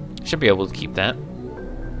 Should be able to keep that.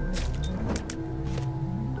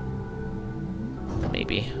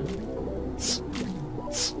 Maybe.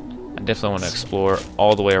 I definitely want to explore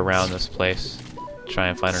all the way around this place. Try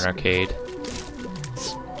and find an arcade.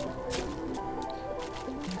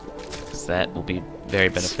 Because that will be very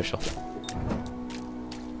beneficial.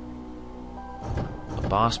 A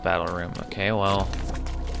boss battle room. Okay, well...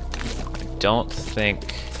 I don't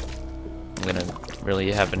think I'm gonna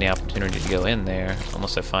really have any opportunity to go in there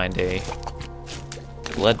unless I find a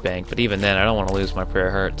blood bank, but even then I don't want to lose my prayer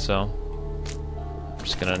heart, so I'm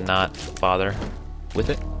just gonna not bother with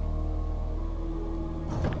it.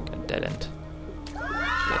 Got a dead end.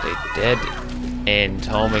 Got a dead end.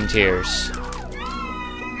 Homing tears.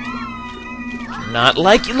 Not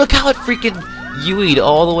like you. Look how it freaking Yui'd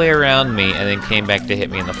all the way around me and then came back to hit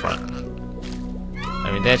me in the front.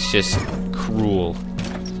 I mean, that's just cruel.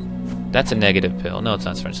 That's a negative pill. No, it's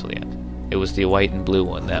not Friends Till the End. It was the white and blue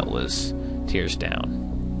one that was tears down.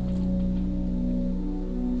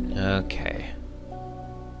 Okay.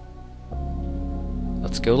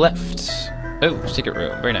 Let's go left. Oh, secret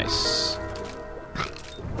room. Very nice.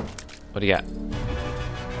 What do you got?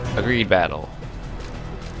 Agreed battle.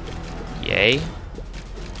 Yay?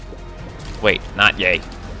 Wait, not yay.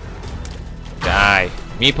 Die.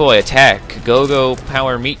 Meat Boy, attack. Go-Go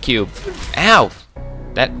Power Meat Cube. Ow!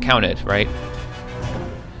 That counted, right?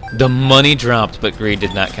 The money dropped, but Greed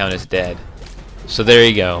did not count as dead. So there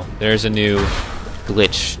you go. There's a new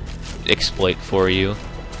glitch exploit for you.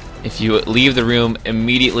 If you leave the room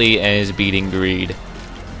immediately as beating Greed,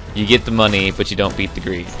 you get the money, but you don't beat the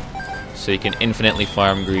Greed. So you can infinitely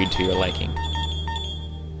farm Greed to your liking.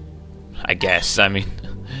 I guess. I mean,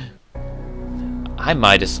 I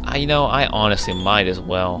honestly might as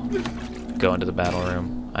well go into the battle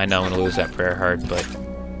room. I know I'm gonna lose that prayer heart, but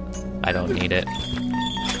I don't need it.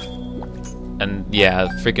 And yeah,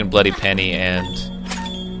 freaking Bloody Penny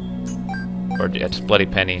just Bloody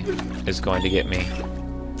Penny is going to get me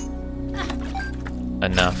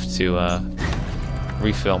enough to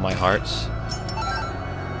refill my hearts.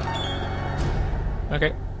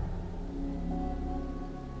 Okay.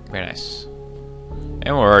 Very nice.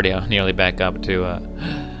 And we're already nearly back up to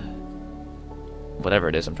whatever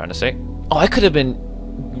it is I'm trying to say. Oh, I could have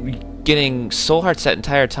been getting soul hearts that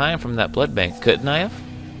entire time from that blood bank, couldn't I have?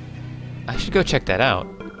 I should go check that out.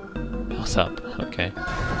 What's up? Okay.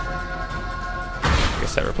 I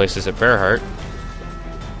guess that replaces a prayer heart.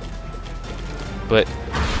 But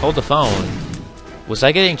hold the phone. Was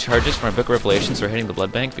I getting charges from my Book of Revelations for hitting the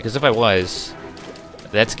blood bank? Because if I was,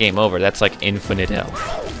 that's game over. That's like infinite health.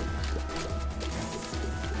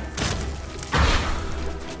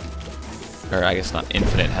 Or I guess not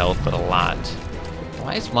infinite health, but a lot.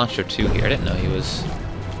 Why is Monster 2 here? I didn't know he was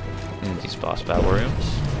in these boss battle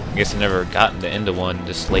rooms. I guess I never gotten into one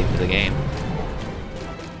this late in the game.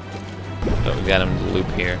 But we got him in the loop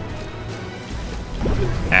here.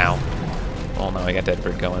 Ow. Oh no, I got that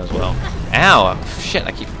brick going as well. Ow! Shit,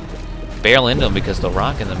 I keep barreling into him because of the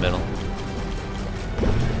rock in the middle.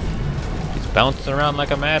 He's bouncing around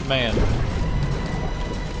like a madman.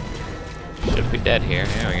 Should be dead here.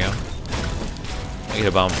 There we go. I get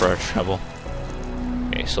a bomb for our trouble.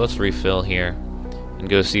 Okay, so let's refill here and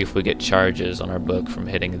go see if we get charges on our book from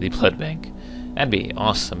hitting the blood bank. That'd be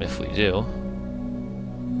awesome if we do.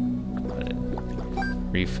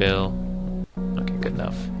 Refill. Okay, good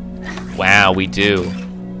enough. Wow, we do.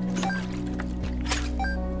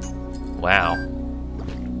 Wow.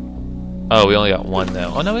 Oh, we only got one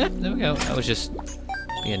though. Oh no, there we go. I was just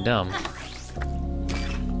being dumb.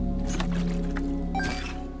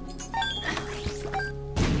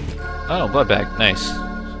 Oh, blood bag. Nice.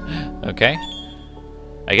 Okay.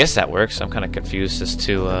 I guess that works. I'm kind of confused as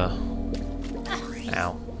to,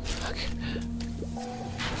 Ow. Fuck.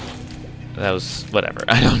 That was... whatever.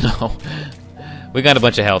 I don't know. We got a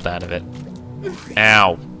bunch of health out of it.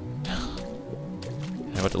 Ow.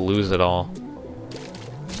 I'm about to lose it all.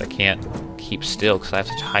 I can't keep still because I have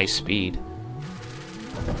such high speed.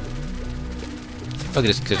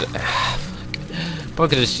 Probably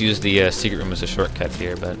could just use the secret room as a shortcut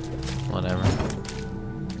here, but whatever.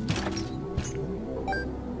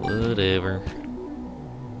 Whatever.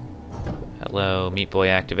 Hello, Meat Boy,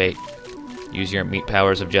 activate. Use your meat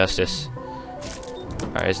powers of justice.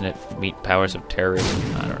 Or isn't it meat powers of terrorism?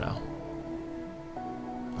 I don't know.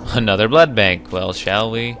 Another blood bank. Well,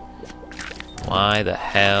 shall we? Why the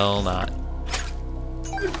hell not?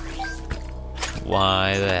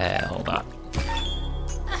 Why the hell not?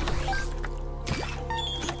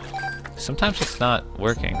 Sometimes it's not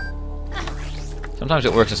working. Sometimes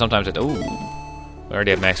it works and sometimes it... Ooh. We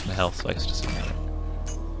already have maximum health, so I guess it doesn't matter.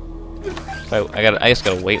 I just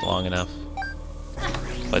gotta wait long enough.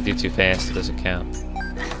 If I do too fast, it doesn't count.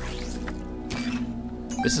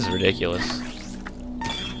 This is ridiculous.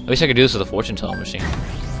 I wish I could do this with a fortune telling machine.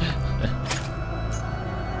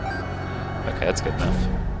 Okay, that's good enough.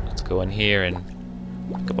 Let's go in here and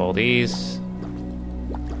pick up all these.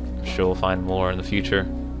 I'm sure we'll find more in the future.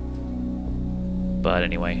 But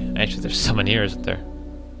anyway, actually there's someone here, isn't there?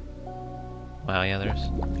 Wow, yeah, there is.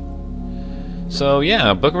 So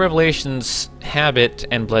yeah, Book of Revelations, habit,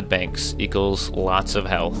 and blood banks equals lots of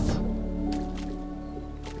health.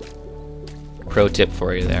 Pro tip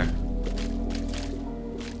for you there.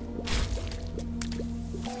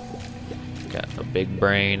 Got a big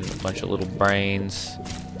brain, a bunch of little brains.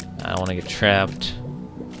 I don't want to get trapped.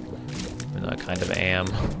 Even though I kind of am.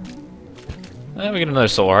 We get another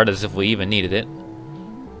soul heart as if we even needed it.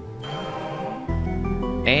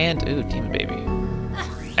 And, ooh, demon baby.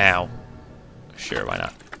 Ow. Sure, why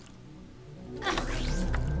not?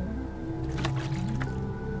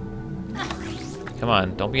 Come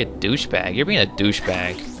on, don't be a douchebag. You're being a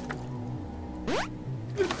douchebag.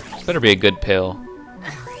 Better be a good pill.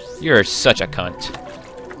 You're such a cunt.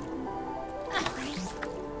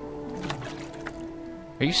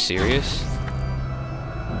 Are you serious?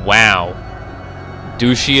 Wow.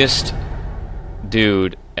 Douchiest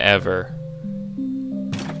dude ever.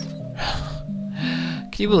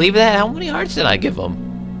 Can you believe that? How many hearts did I give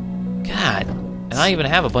him? God. And I even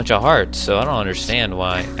have a bunch of hearts, so I don't understand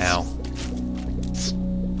why. Ow.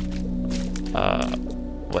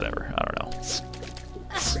 Whatever. I don't know.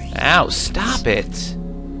 Ow, stop it!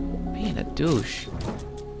 Being a douche.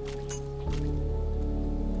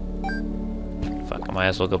 Fuck, I might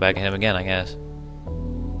as well go back at him again, I guess.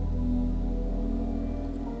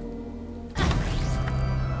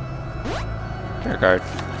 Prayer card.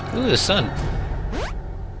 Ooh, the sun.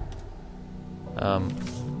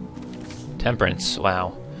 Temperance.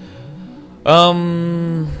 Wow.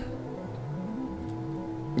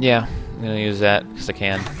 Yeah, I'm gonna use that because I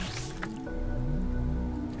can.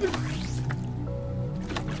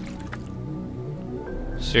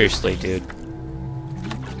 Seriously, dude.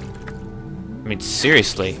 I mean,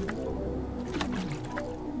 seriously.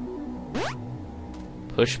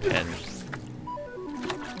 Push pin.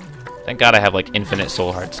 Thank God I have like infinite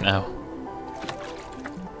soul hearts now.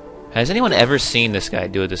 Has anyone ever seen this guy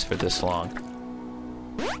do this for this long?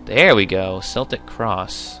 There we go. Celtic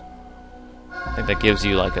Cross. I think that gives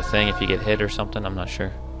you like a thing if you get hit or something. I'm not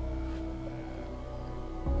sure.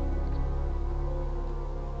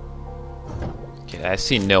 Okay, I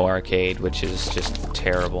see no arcade, which is just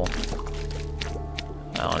terrible.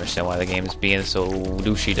 I don't understand why the game is being so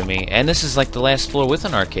douchey to me. And this is like the last floor with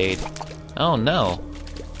an arcade. Oh no.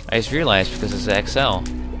 I just realized because it's XL.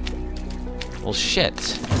 Well,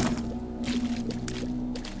 shit.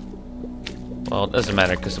 Well, it doesn't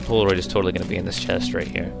matter because the Polaroid is totally going to be in this chest right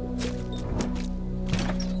here.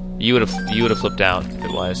 You would have flipped out if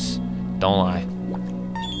it was. Don't lie.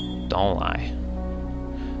 Don't lie.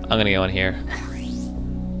 I'm gonna go in here.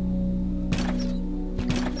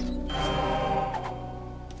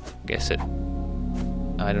 Guess it.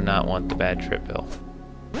 I do not want the bad trip pill.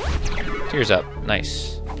 Tears up.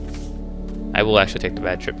 Nice. I will actually take the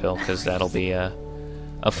bad trip pill because that'll be a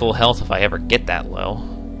full health if I ever get that low.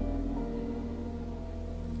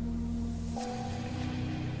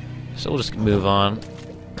 So we'll just move on.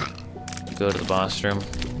 Go to the boss room.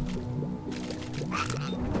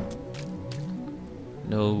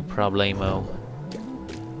 No problemo.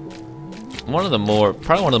 Probably one of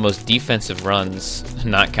the most defensive runs,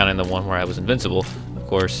 not counting the one where I was invincible, of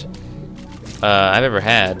course, I've ever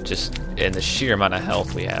had, just in the sheer amount of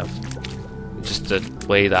health we have. Just the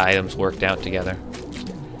way the items worked out together.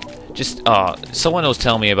 Just, someone was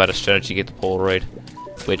telling me about a strategy to get the Polaroid,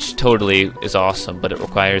 which totally is awesome, but it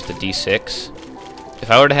requires the D6. If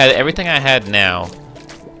I were to have everything I had now,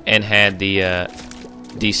 and had the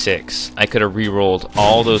D6, I could have re-rolled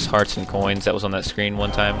all those hearts and coins that was on that screen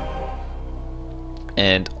one time,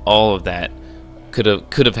 and all of that could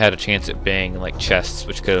have had a chance at being like chests,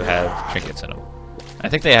 which could have had trinkets in them. I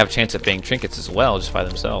think they have a chance at being trinkets as well, just by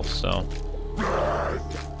themselves. So,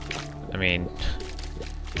 I mean,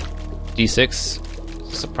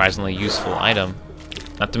 D6, surprisingly useful item.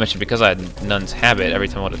 Not to mention, because I had Nun's Habit, every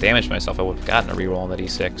time I would have damaged myself, I would have gotten a reroll on the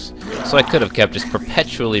D6. So I could have kept just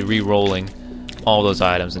perpetually re-rolling all those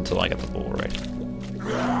items until I got the Polaroid.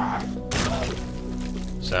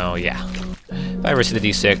 So yeah, if I ever see the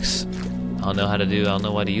D6, I'll know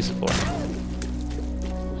what to use it for.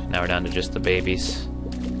 Now we're down to just the babies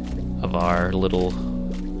of our little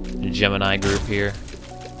Gemini group here.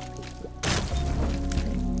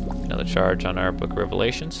 Another charge on our Book of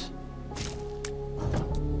Revelations.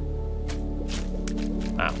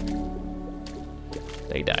 Wow.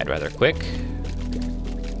 They died rather quick.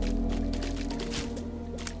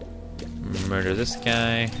 Murder this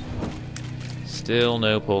guy. Still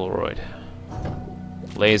no Polaroid.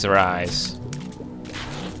 Laser eyes.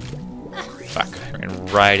 Fuck, I ran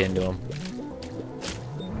right into him.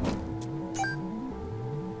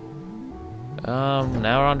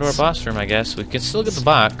 Now we're on to our boss room, I guess. We can still get the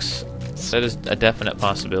box. That is a definite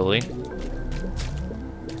possibility.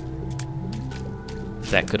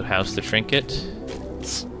 That could house the trinket.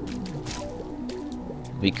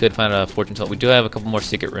 We could find a fortune teller. We do have a couple more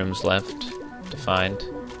secret rooms left to find.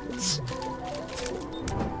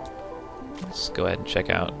 Let's go ahead and check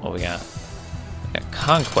out what we got. We got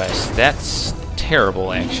Conquest. That's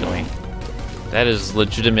terrible, actually. That is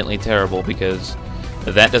legitimately terrible because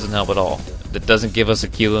that doesn't help at all. That doesn't give us a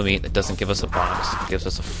kilo meat. That doesn't give us a box. It gives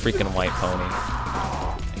us a freaking white pony.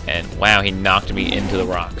 And wow, he knocked me into the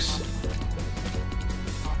rocks.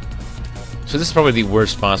 So this is probably the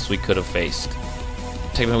worst boss we could have faced.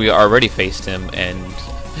 Technically, we already faced him, and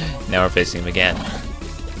Now we're facing him again.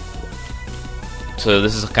 So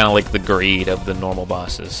this is kind of like the grade of the normal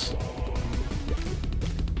bosses.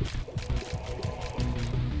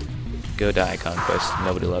 Go die, Conquest.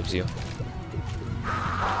 Nobody loves you.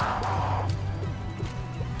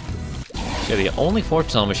 So the only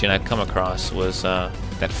fortune telling machine I've come across was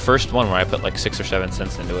that first one where I put like 6 or 7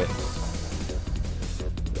 cents into it.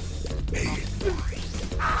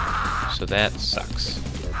 So that sucks.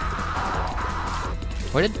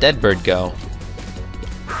 Where did Deadbird go?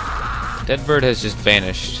 Deadbird has just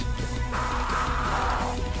vanished.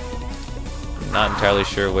 I'm not entirely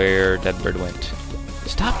sure where Deadbird went.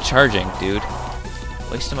 Stop charging, dude.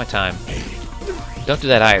 Wasting my time. Don't do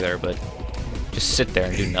that either, but just sit there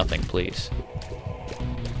and do nothing, please.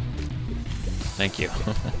 Thank you.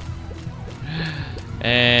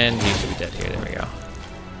 And he should be dead here. There we go.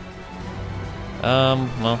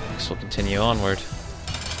 Well, I guess we'll continue onward.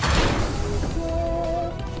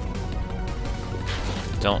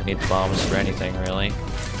 Don't need the bombs for anything, really.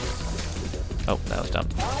 Oh, that was dumb.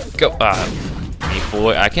 Go! Meat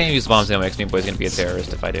Boy. I can't use bombs anyway, because Meat Boy's gonna be a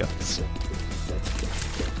terrorist if I do.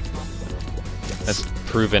 That's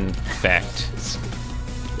proven fact.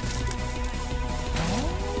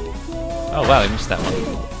 Oh wow, I missed that one.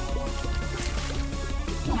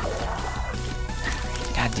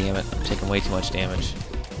 God damn it, I'm taking way too much damage.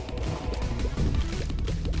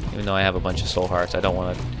 Even though I have a bunch of soul hearts, I don't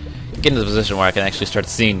want to get into the position where I can actually start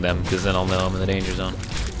seeing them, because then I'll know I'm in the danger zone.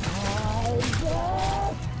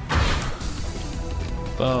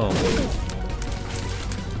 Boom.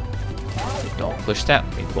 Don't push that,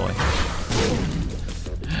 Meat Boy.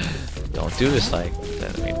 Don't do this like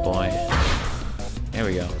that, Meat Boy. There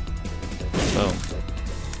we go. Boom.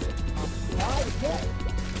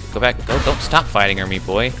 Go back. Go. Don't stop fighting her, Meat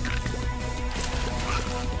Boy.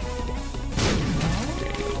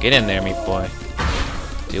 Get in there, Meat Boy.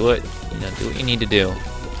 Do it. You know, do what you need to do.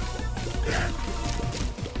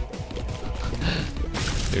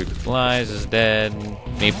 Duke Flies is dead.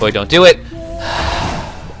 Meat Boy, don't do it!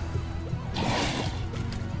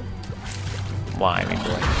 Why, Meat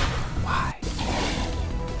Boy? Why?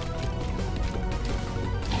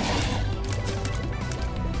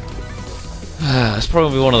 It's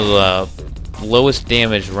probably one of the lowest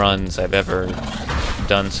damage runs I've ever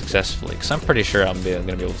done successfully, because I'm pretty sure I'm going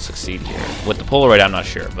to be able to succeed here. With the Polaroid, I'm not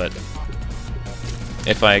sure, but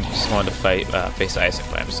if I just wanted to face Isaac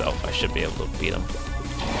by himself, I should be able to beat him.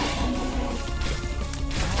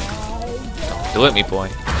 Do it, Meat Boy.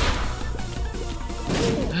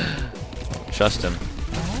 Trust him.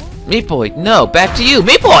 Meat Boy, no, back to you,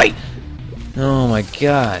 Meat Boy! Oh my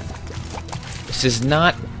god. This is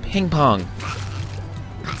not ping pong.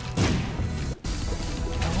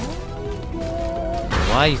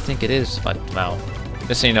 Why do you think it is? Wow.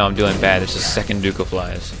 Just so you know I'm doing bad, it's just second Duke of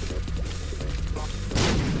Flies.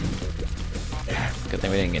 Good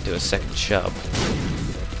thing we didn't get to a second Chub.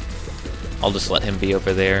 I'll just let him be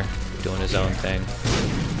over there, doing his own thing.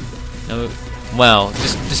 No, well,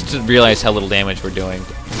 just to realize how little damage we're doing.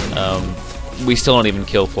 We still don't even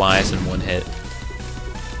kill flies in one hit.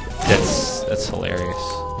 That's hilarious.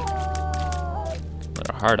 Got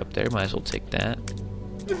a heart up there, might as well take that.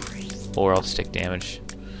 Or I'll just take damage.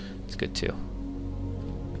 It's good too.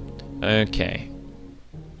 Okay.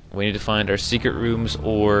 We need to find our secret rooms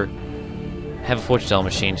or have a fortune telling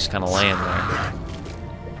machine just kind of laying there.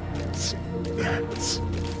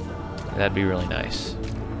 That'd be really nice.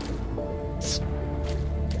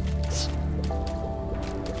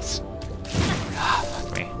 Ah,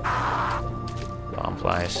 fuck me. Bomb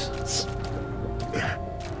flies.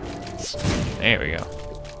 There we go.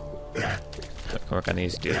 Work on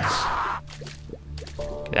these dudes.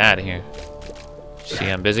 Get out of here. See,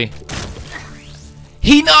 I'm busy.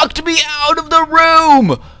 He knocked me out of the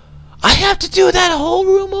room! I have to do that whole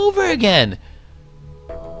room over again!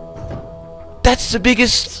 That's the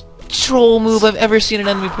biggest troll move I've ever seen in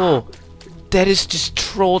enemy pool. That is just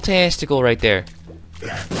troll-tastical right there.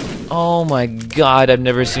 Oh my god, I've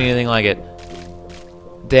never seen anything like it.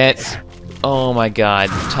 That's... oh my god.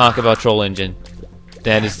 Talk about troll engine.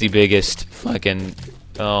 That is the biggest fucking...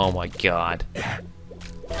 oh my god.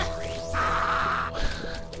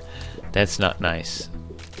 That's not nice.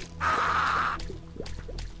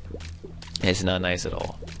 It's not nice at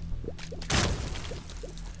all.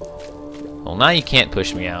 Well, now you can't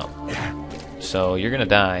push me out. So you're gonna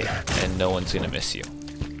die, and no one's gonna miss you.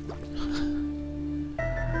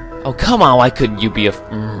 Oh, come on, why couldn't you be a...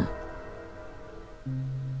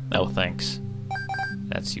 Oh, thanks.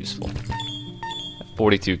 That's useful.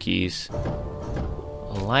 42 keys.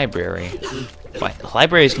 A library. Why? A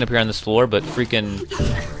library is gonna appear on this floor, but freaking...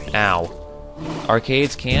 ow.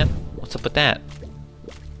 Arcades can't? What's up with that?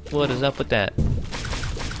 What is up with that?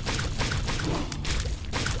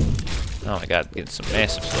 Oh my god, getting some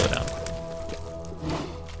massive slowdown.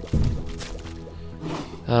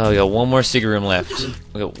 Oh, we got one more secret room left.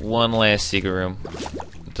 We got one last secret room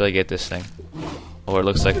until I get this thing. Or it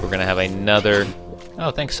looks like we're gonna have another.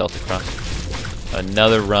 Oh, thanks, Celtic Cross.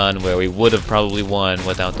 Another run where we would have probably won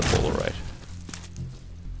without the Polaroid.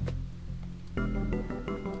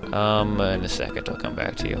 In a second, I'll come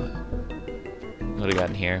back to you. What do we got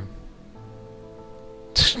in here?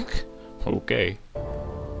 Okay.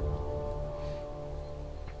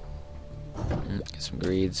 Get some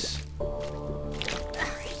greeds.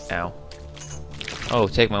 Ow. Oh,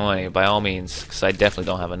 take my money, by all means, because I definitely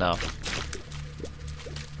don't have enough.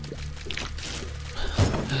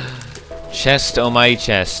 Chest, almighty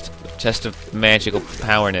chest. Chest of magical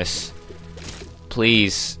powerness.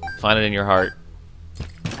 Please, find it in your heart.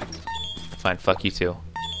 Fine, fuck you too.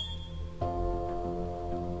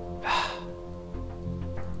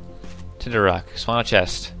 Tinder rock. Spawn a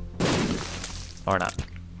chest. Or not.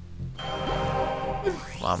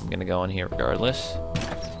 Well, I'm gonna go in here regardless.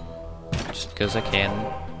 Just because I can.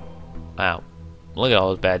 Wow. Look at all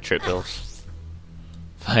those bad trip bills.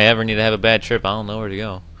 If I ever need to have a bad trip, I don't know where to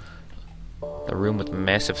go. The room with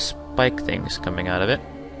massive spike things coming out of it.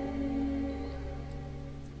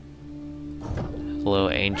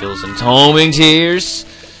 Hello, angels and homing tears.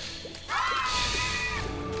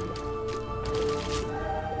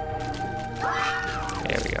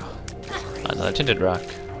 There we go. Another tinted rock.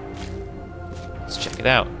 Let's check it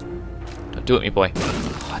out. Don't do it, me boy.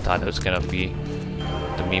 Oh, I thought it was gonna be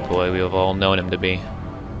the me boy we have all known him to be.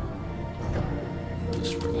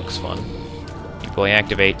 This room looks fun. Me boy,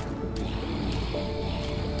 activate.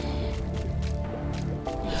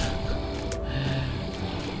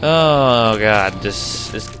 Oh god,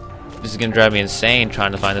 this is gonna drive me insane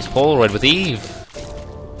trying to find this Polaroid with Eve.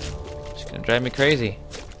 It's gonna drive me crazy.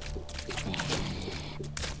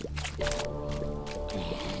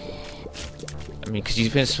 I mean, because you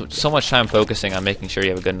spend so much time focusing on making sure you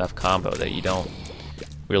have a good enough combo that you don't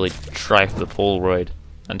really try for the Polaroid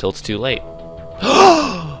until it's too late.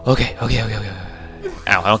 Okay. Ow,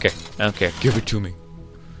 I don't care. Give it to me.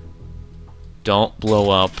 Don't blow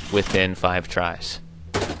up within 5 tries.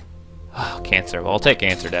 Oh, cancer. Well, I'll take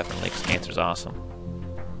cancer definitely, because cancer's awesome.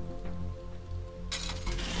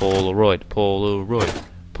 Polaroid.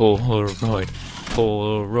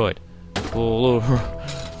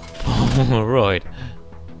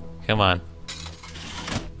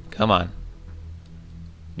 Come on.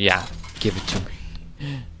 Yeah, give it to me.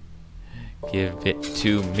 Give it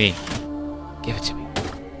to me.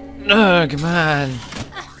 No, come on.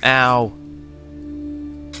 Ow.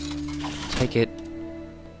 Take it.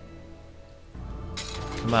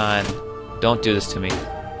 Come on. Don't do this to me.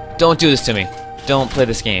 Don't play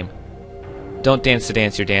this game. Don't dance the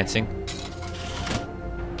dance you're dancing.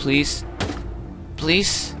 Please.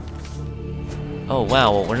 Oh,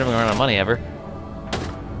 wow. Well, we're never gonna run out of money, ever.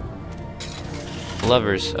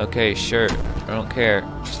 Lovers. Okay, sure. I don't care.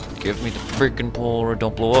 Just give me the freaking Polaroid.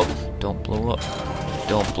 Don't blow up.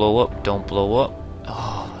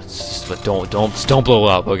 Oh, it's just, but don't blow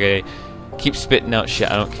up, okay? Keep spitting out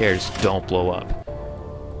shit. I don't care. Just don't blow up.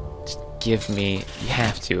 Give me... You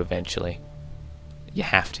have to, eventually. You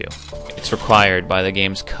have to. It's required by the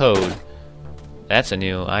game's code. That's a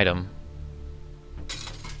new item.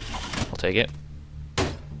 I'll take it.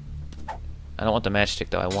 I don't want the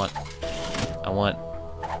matchstick, though. I want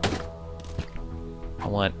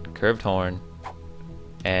curved horn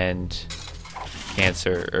and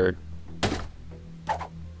cancer, or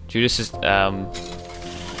Judas' the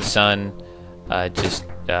sun. I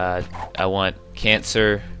want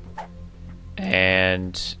cancer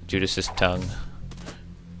and Judas's tongue.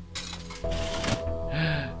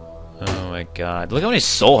 Oh my god. Look how many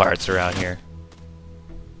soul hearts are out here.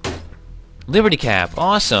 Liberty Cap.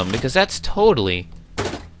 Awesome, because that's totally...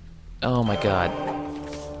 Oh my god.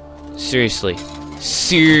 Seriously.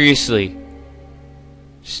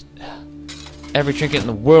 Just, every trinket in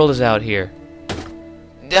the world is out here.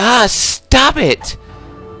 Ah, stop it!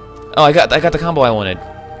 Oh, I got the combo I wanted.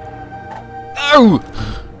 Oh!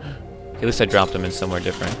 At least I dropped him in somewhere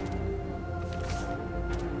different.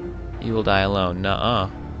 You will die alone. Nuh-uh.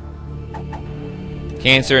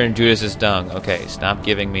 Cancer and Judas's dung. Okay, stop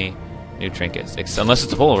giving me new trinkets. Unless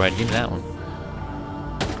it's a Polaroid, give me that one.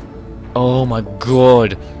 Oh my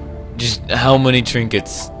god. Just how many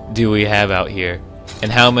trinkets do we have out here?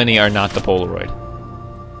 And how many are not the Polaroid?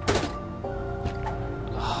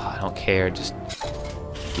 Oh, I don't care. Just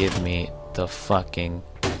give me the fucking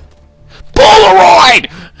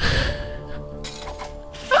Polaroid!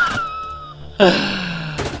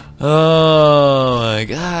 Oh my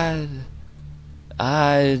god.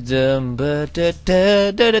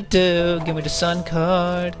 Give me the sun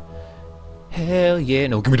card. Hell yeah.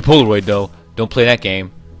 No, give me the Polaroid though. Don't play that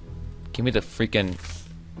game. Give me the freaking...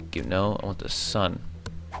 No, I want the sun.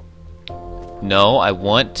 No, I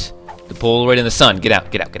want the Polaroid in the sun. Get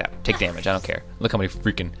out, get out, get out. Take damage, I don't care. Look how many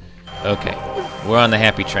freaking... Okay, we're on the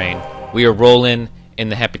happy train. We are rolling in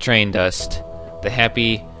the happy train dust. The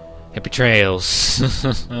happy trails.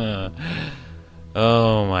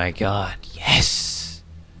 Oh my god, yes!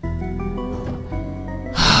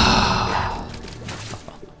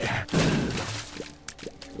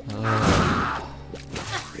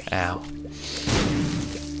 Ow.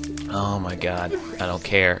 Oh my god, I don't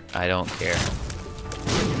care. I don't care.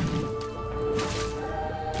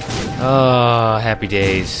 Oh, happy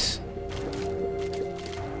days.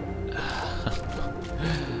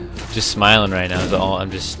 Just smiling right now is all. I'm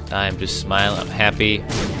just smiling. I'm happy.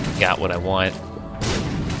 Got what I want.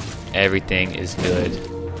 Everything is good.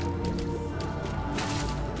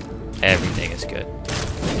 Everything is good.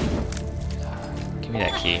 Give me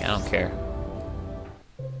that key. I don't care.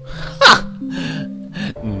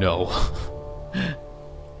 No.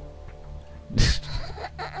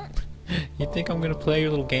 You think I'm gonna play your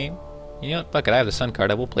little game? You know what? Fuck it. I have the sun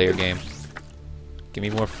card. I will play your game. Give me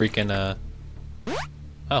more freaking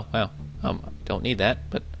Oh wow. Don't need that,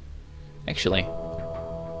 but actually,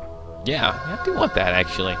 yeah, I do want that.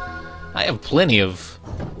 Actually, I have plenty of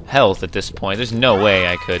health at this point. There's no way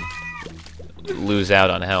I could lose out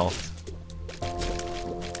on health.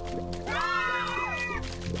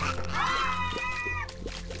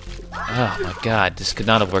 Oh my god, this could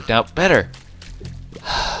not have worked out better.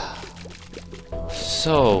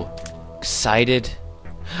 So excited.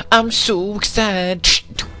 I'm so excited.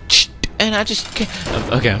 And I just can't.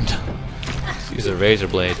 Okay, I'm done. Use a razor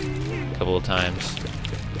blade a couple of times.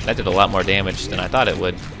 That did a lot more damage than I thought it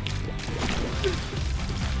would.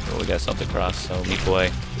 Oh, we got something across, so Meat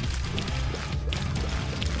Boy.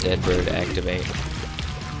 Dead Bird activate.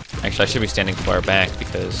 Actually, I should be standing far back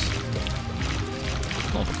because...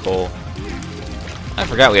 Oh, the coal. I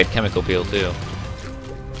forgot we had Chemical Peel, too.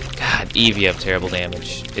 God, Eve, you have terrible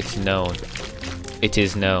damage. It's known. It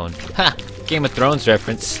is known. Ha! Game of Thrones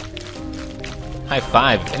reference. High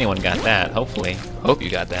five if anyone got that, hopefully. Hope you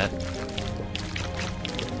got that.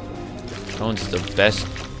 Thrones is the best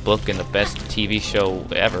book and the best TV show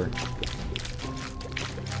ever.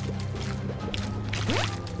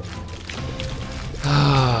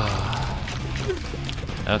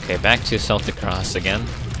 Okay, back to Celtic Cross again.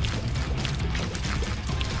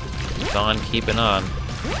 Keep on keeping on.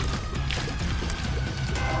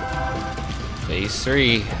 Phase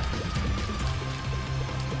 3.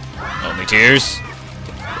 Homing tears.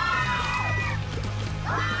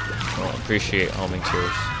 Oh, appreciate homing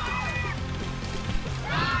tears.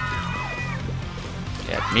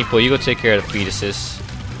 Yeah, Meeple, you go take care of the fetuses.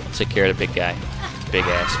 I'll take care of the big guy. Big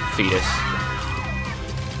ass fetus.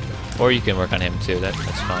 Or you can work on him too, that's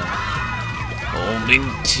fine. Homing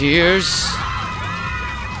tears.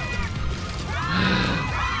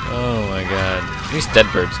 Oh my god. At least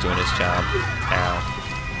Deadbird's doing his job. Ow.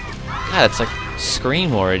 God, it's like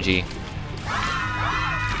Scream Orgy.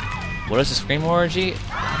 What is a Scream Orgy?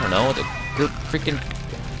 I don't know. The good freaking...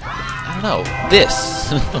 I don't know. This!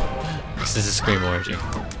 This is a Scream Orgy.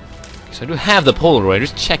 So I do have the Polaroid.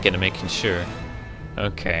 Just checking and making sure.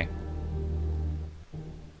 Okay.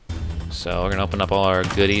 So we're gonna open up all our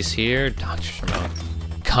goodies here. Doctor's remote.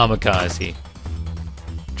 Kamikaze.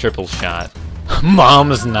 Triple shot.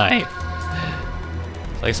 Mom's knife!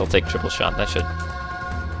 At least I'll take triple shot. That should...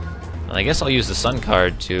 And I guess I'll use the sun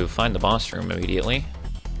card to find the boss room immediately.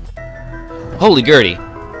 Holy Gertie!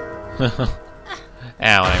 Ow, and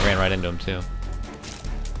I ran right into him too.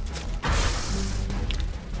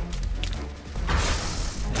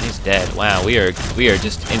 And he's dead. Wow, we are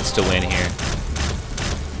just insta-win here.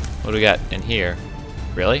 What do we got in here?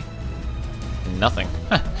 Really? Nothing.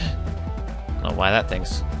 I don't know why that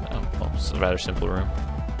thing's... Oh, well, it's a rather simple room.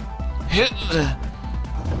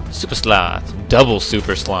 Super Sloth. Double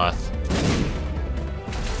Super Sloth.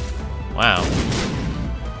 Wow.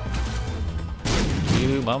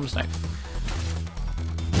 You mom's knife.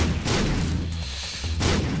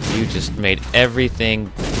 You just made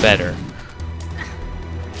everything better.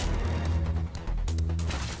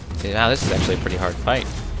 Wow, this is actually a pretty hard fight.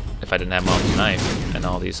 If I didn't have mom's knife and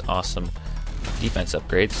all these awesome defense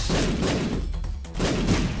upgrades.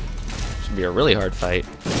 This would be a really hard fight.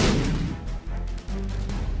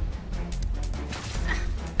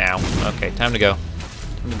 Ow. Okay, time to go.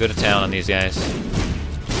 Time to go to town on these guys.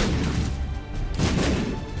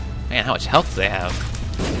 Man, how much health do they have?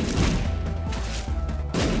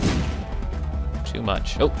 Too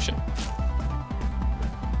much. Oh, shit.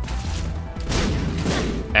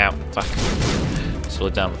 Ow, fuck. Slow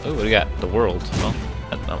it down. Oh, what do we got? The world. Well,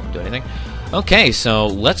 that won't do anything. Okay, so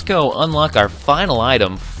let's go unlock our final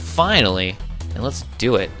item, finally, and let's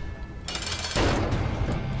do it.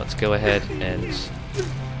 Let's go ahead and just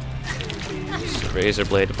razor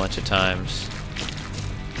blade a bunch of times.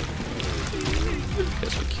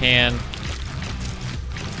 Because we can.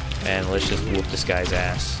 And let's just whoop this guy's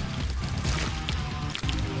ass.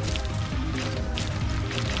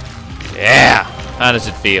 Yeah! How does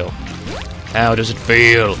it feel? How does it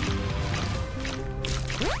feel?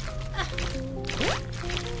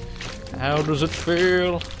 How does it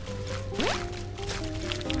feel?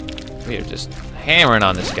 We are just hammering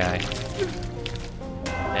on this guy.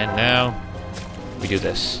 And now we do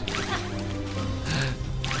this.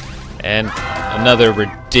 And another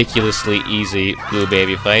ridiculously easy blue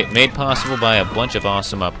baby fight, made possible by a bunch of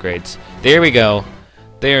awesome upgrades. There we go.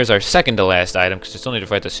 There's our second to last item, because we still need to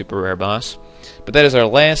fight the super rare boss. But that is our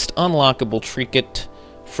last unlockable trinket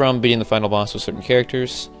from beating the final boss with certain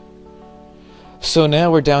characters. So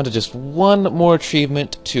now we're down to just one more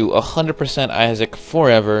achievement to 100% Isaac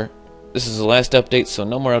forever. This is the last update, so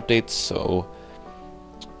no more updates, so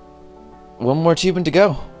one more achievement to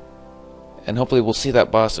go. And hopefully we'll see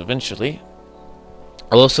that boss eventually.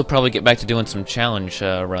 I'll also probably get back to doing some challenge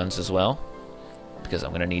runs as well, because I'm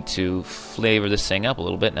going to need to flavor this thing up a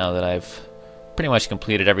little bit now that I've pretty much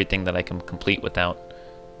completed everything that I can complete without,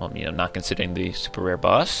 well, you know, not considering the super rare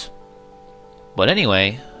boss. But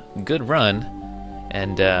anyway, good run,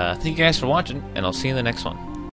 and thank you guys for watching, and I'll see you in the next one.